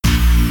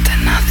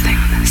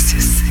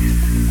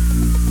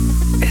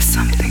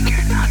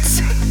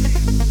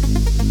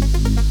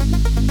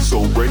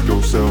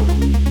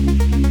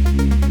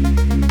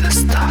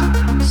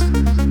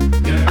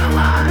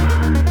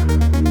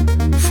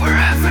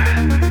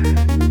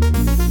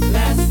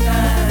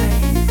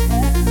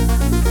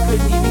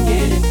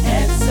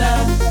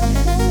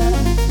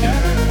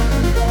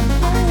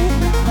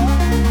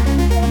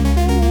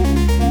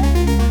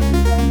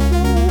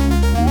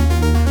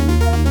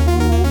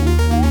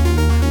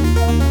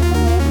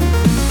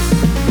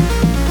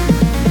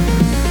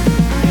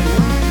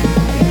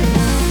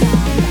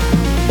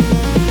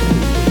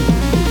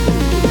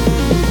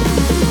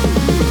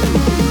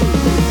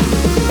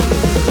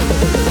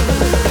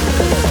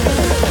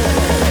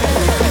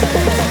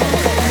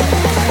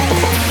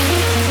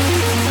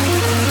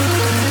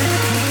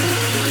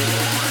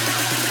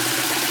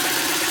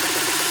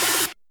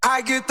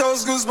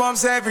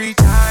Goosebumps every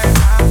time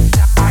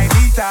I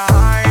need the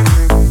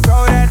Heimlich,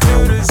 throw that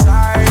to the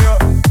side.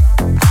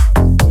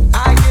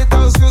 I get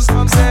those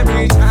goosebumps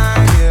every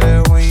time,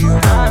 yeah. When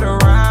you're not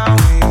around,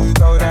 when you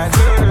throw that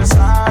to the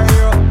side.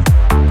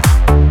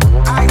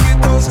 I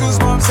get those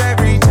goosebumps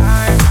every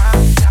time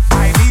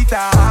I need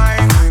the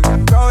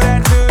Heimlich, throw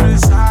that to the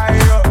side.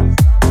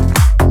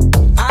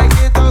 I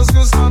get those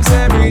goosebumps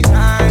every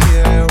time,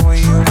 yeah. When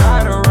you're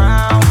not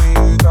around,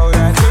 when you throw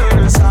that to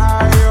the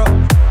side.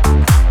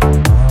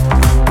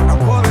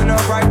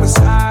 Right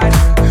beside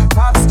you,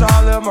 pop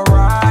star Lil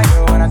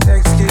Mariah. When I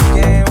text Kid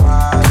Game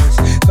Wireless,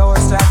 throw a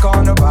stack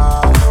on the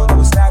Bible,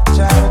 little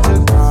Snapchat to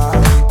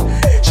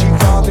Molly. She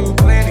fall through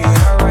plenty,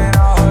 her and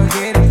all her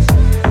guineas.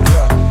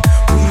 Yeah,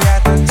 we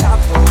at the top,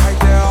 but right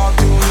there all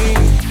too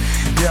easy.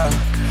 Yeah,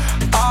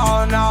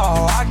 oh no,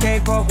 I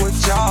can't fuck with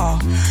y'all.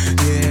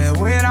 Yeah,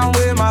 when I'm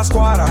with my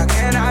squad, I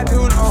cannot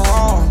do no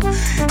wrong.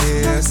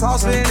 Yeah,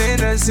 saucepan in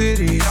the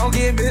city, don't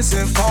get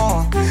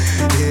misinformed.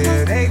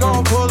 Yeah, they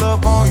gon' pull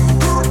up on you.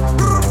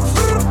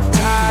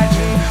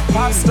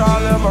 Pop star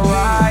Lil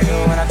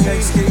Mariah. When I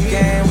text Kid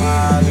Game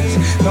Wireless,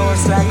 throw a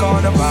stack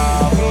on the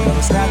Bible,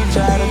 never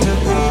Snapchat to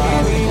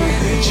Molly.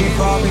 She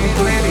bought me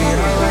plenty,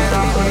 her and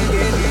all her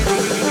guineas.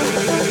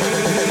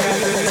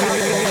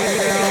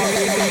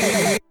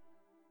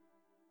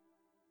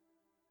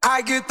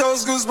 I get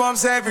those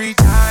goosebumps every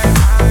time.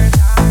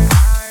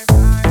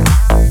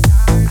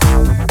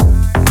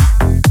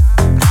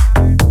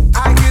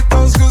 I get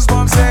those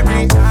goosebumps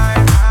every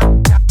time.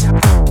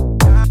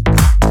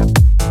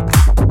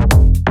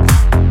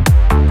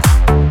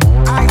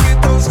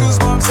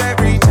 Goosebumps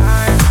every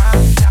time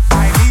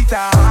I need the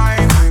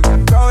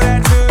Heimlich, throw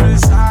that to the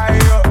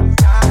side.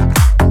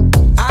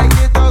 I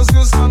get those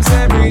goosebumps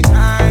every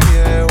time,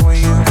 yeah. When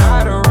you're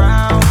not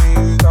around, when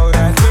you throw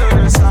that to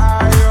the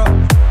side.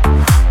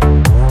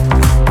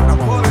 I'm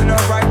pulling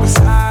up right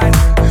beside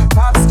you,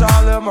 pop star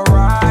Lil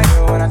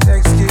Mariah. When I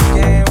text Kid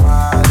Game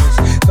Wireless,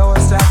 throw a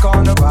stack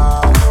on the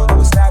Bible,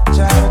 little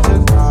Snapchat to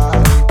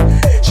Molly.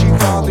 She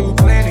fall through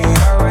plenty,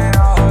 her and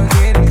all her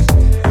guineas.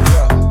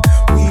 Yeah,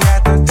 we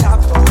at the top.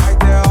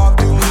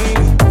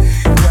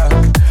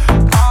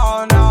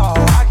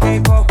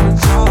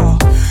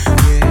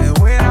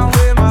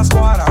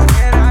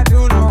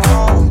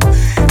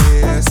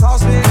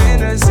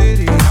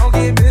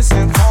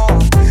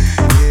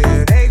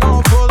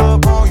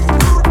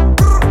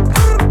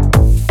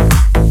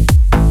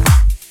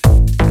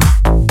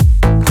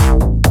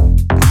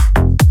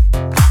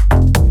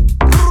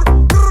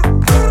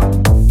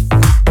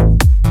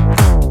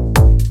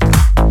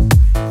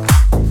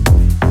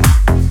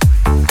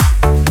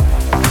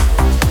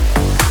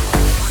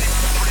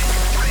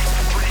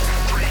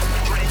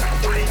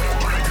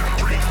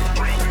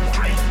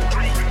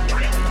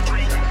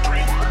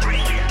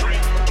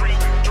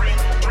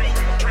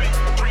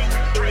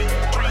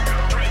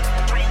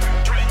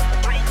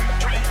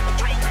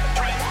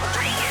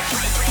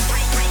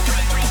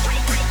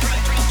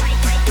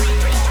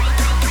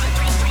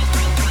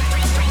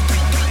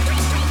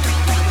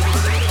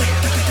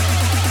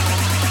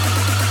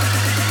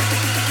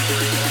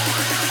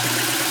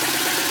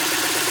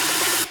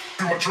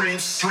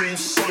 Dreams,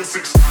 solid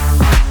 16.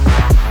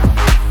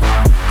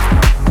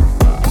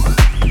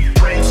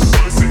 Dreams,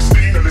 solid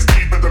 16, and it's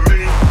deeper than me.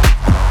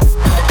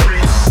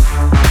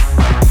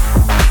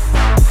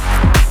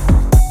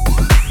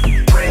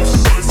 Dreams,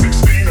 solid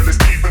 16, and it's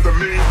deeper than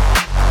me.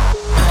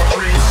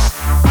 Dreams,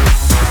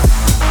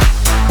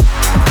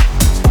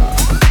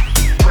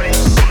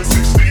 solid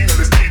 16, and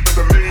it's deeper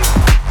than me.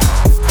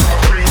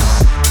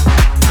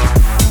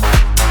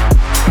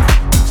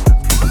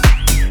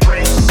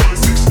 Dreams, solid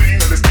 16,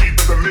 and it's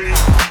deeper than me.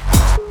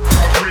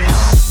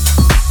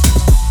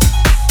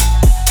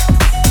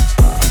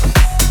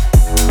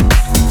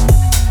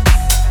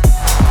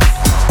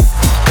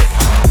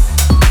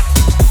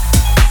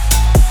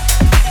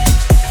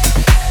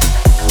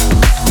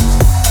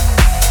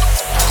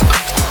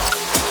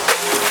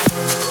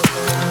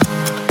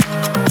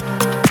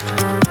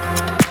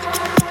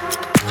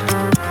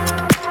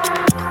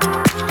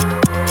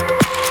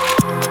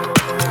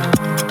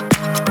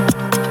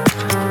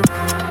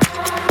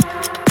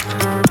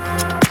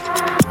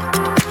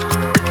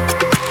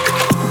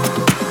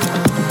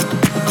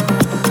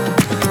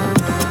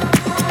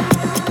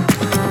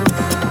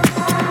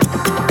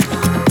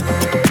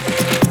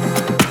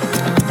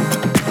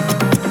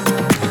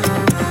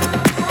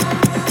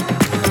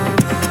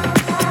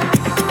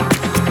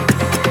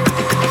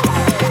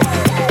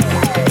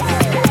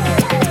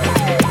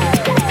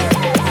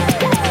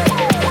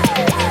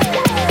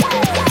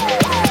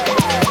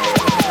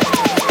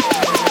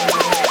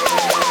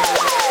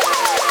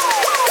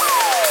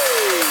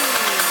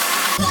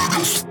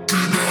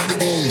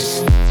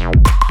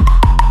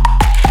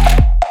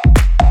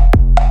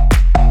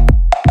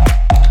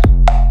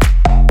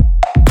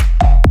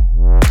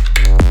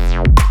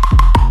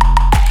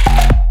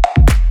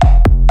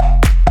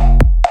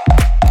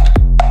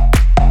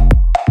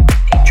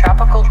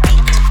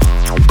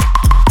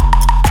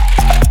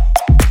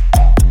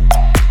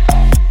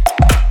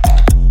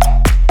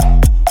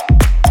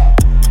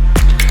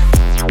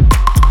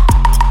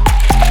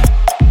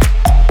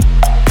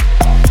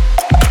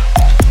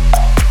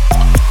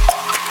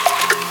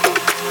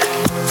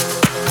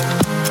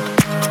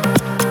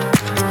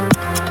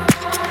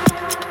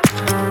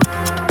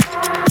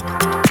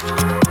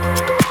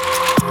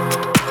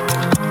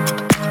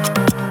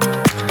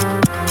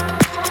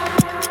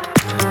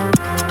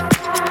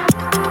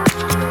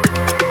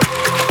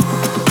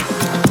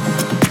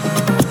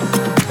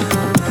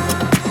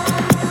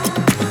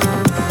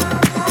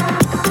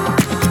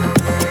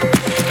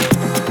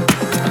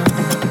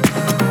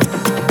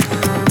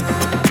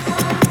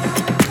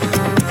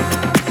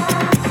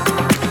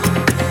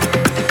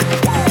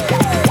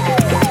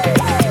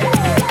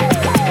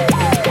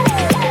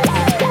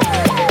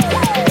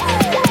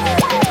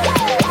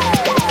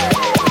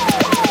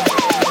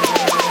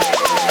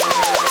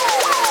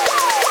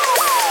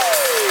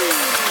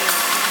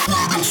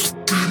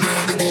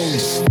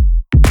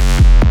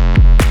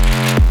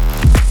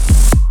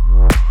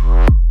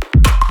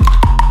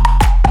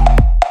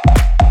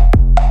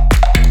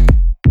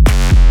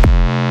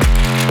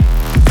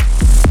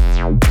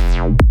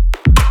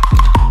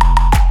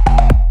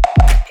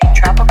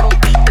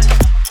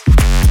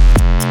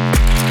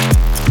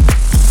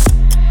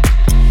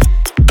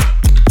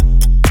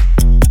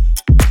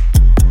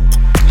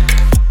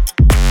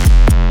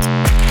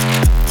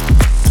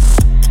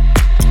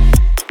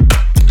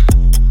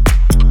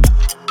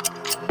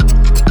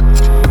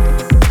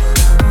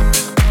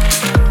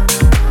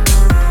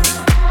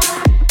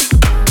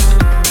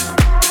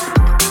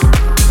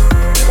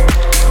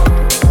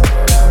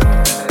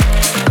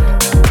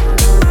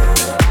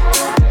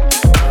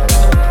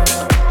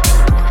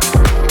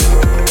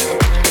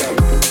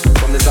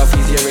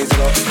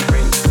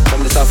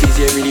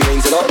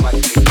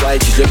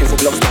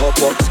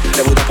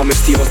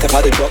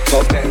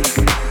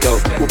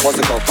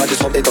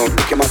 they don't.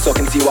 Look in my sock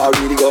and see what I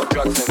really got.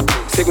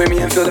 Stick with me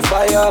and feel the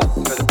fire.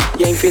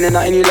 You ain't feeling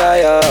nothing, you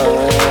liar.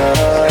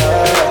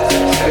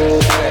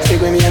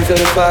 Stick with me and feel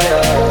the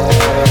fire.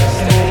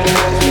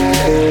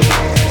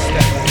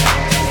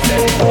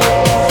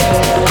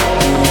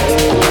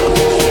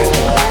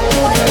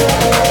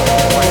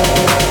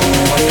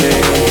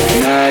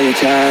 Now you're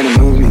trying to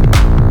move me.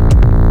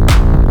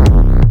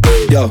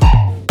 Yo.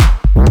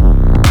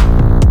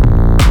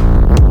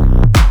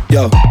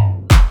 Yo.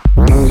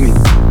 Move me.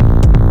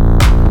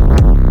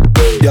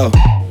 Yo.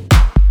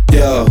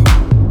 Yo.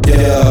 Yo.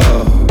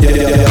 Yo. Yo.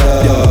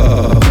 Yo.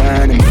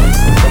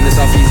 From the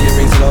south easy, it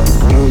rings it up.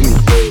 Move me.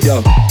 Yo.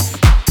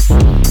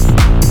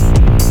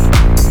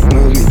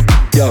 Move me.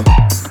 Yo.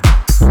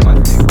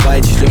 Why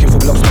just looking for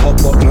blocks to hot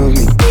pot? Move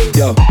me.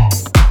 Yo.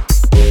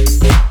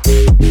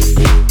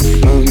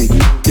 Move me.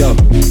 Yo.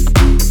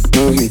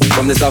 Move me.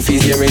 From the south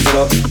easy, it rains a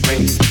lot.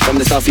 From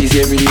the south easy,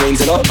 it really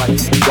rains a lot.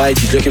 Why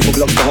just looking for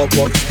blocks to hot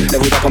pot?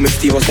 Leveled up, I'm with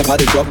Steve, I'll step out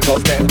the drop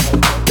top.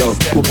 Yo,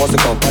 we'll pass the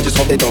cup, I just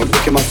hope they don't.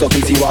 Look in my sock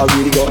and see what I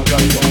really got.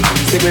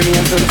 Stick with me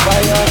and feel the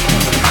fire.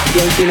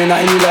 You ain't feeling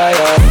nothing, you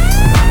liar.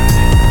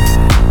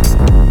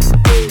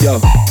 Yo.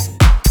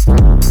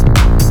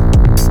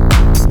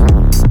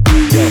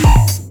 Yo.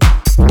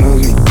 Move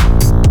me.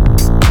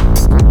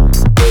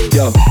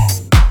 Yo.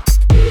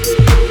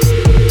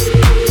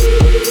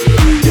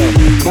 Yo.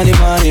 Money,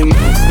 money.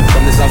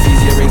 From the south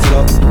easy, it rings it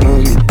up.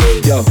 Move me.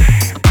 Yo.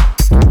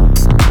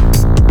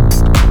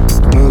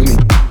 Move me.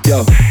 Yo.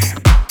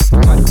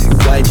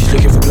 Why just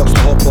looking for blocks to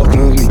hot pot?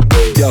 Move me.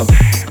 Yo.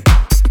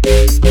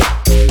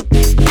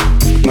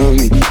 Move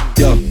me.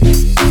 Yo.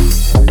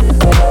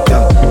 Yo.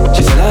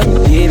 She said I'm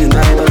leaving, I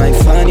don't like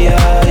funny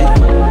eyes.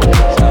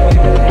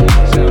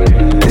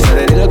 They said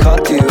I did a cut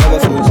to other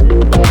fools.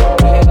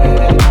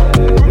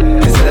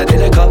 They said I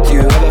did a cut to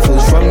other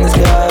fools from the sky.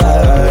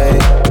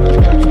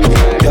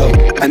 Yo.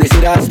 And they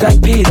said I stack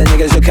peas and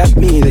niggas look at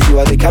me. They see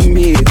what they can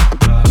be.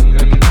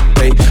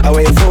 I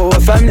wait for a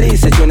family,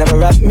 said you'll never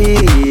rap me,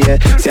 yeah.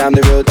 Say I'm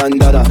the real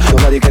Dundada,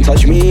 nobody can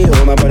touch me,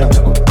 oh my brother.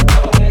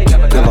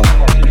 Never.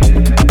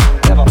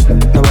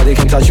 Nobody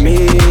can touch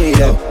me,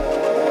 yeah.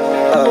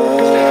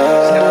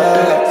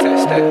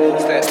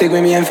 Stick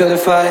with me and feel the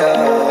fire.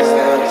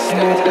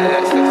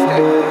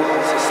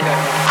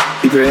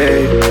 Be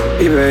brave,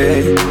 be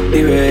brave,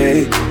 be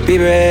brave, be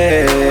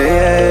brave,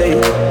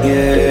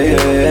 yeah.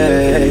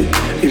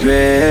 Be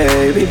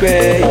brave, be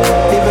brave,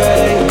 be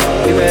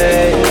brave, be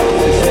brave.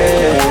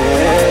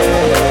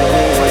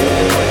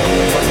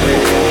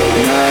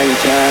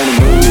 Trying to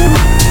move me.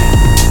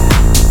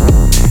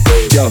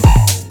 Yo.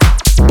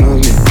 Move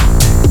me.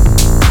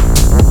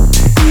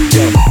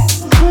 Yo.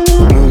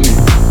 Move me.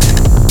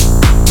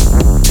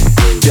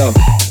 Yo.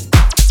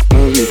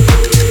 Move me.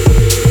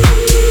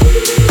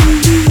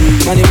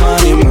 Money,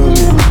 money, move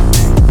me.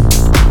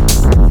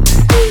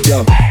 Yo.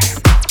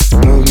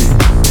 Move me.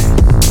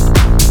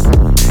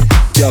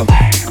 Yo.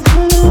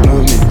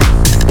 Move me.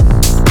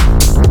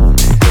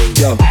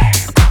 Yo.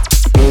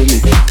 Move me.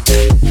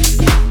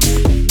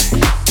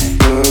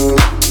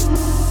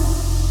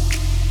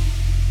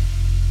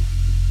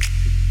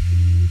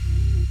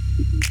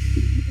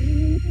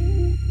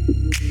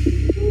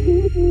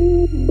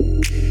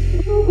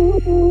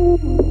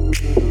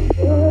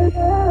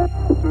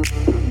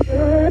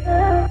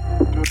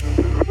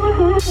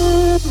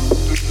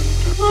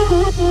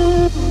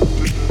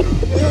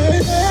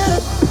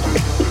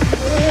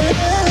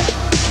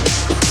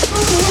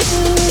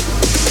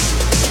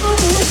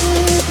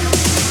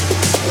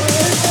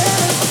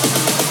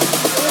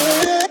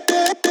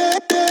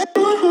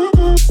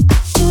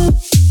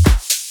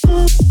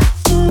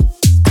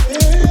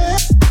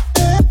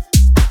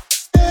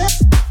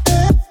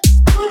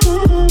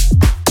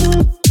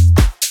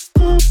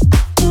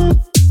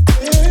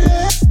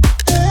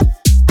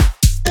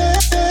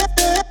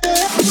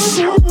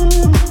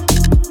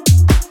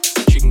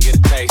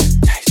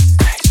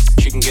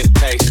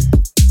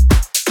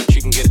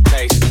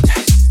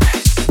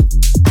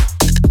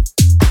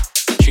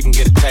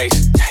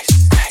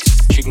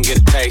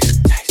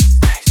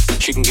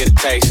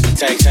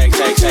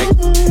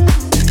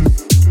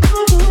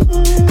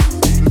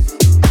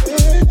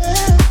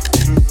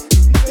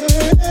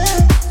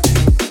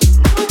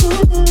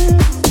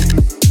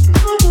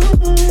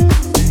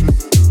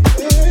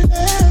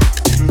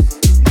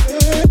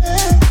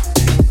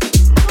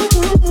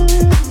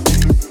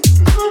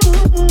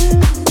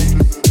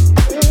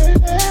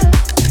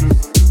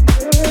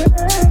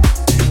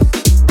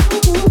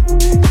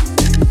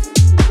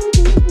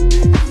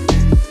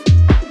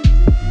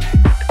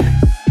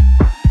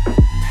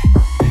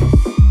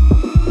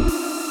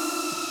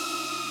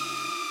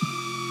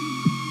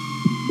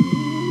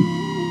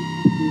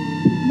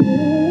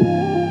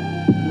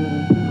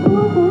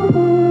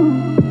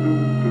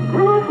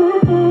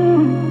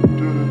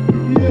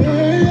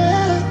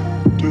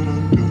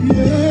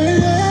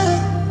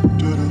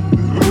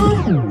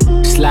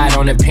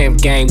 the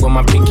pimp gang with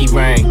my pinky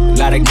ring.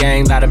 Lot of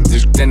gang, lot of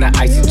then the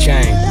icy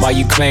chain. While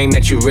you claim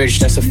that you rich,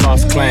 that's a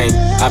false claim.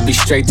 I be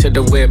straight to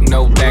the whip,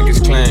 no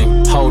baggage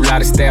claim. Whole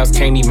lot of styles,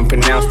 can't even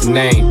pronounce the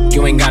name.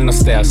 You ain't got no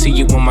style, see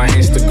you on my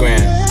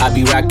Instagram. I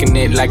be rocking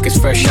it like it's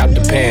fresh out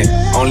the pan.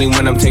 Only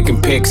when I'm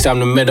taking pics, I'm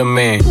the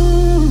middleman.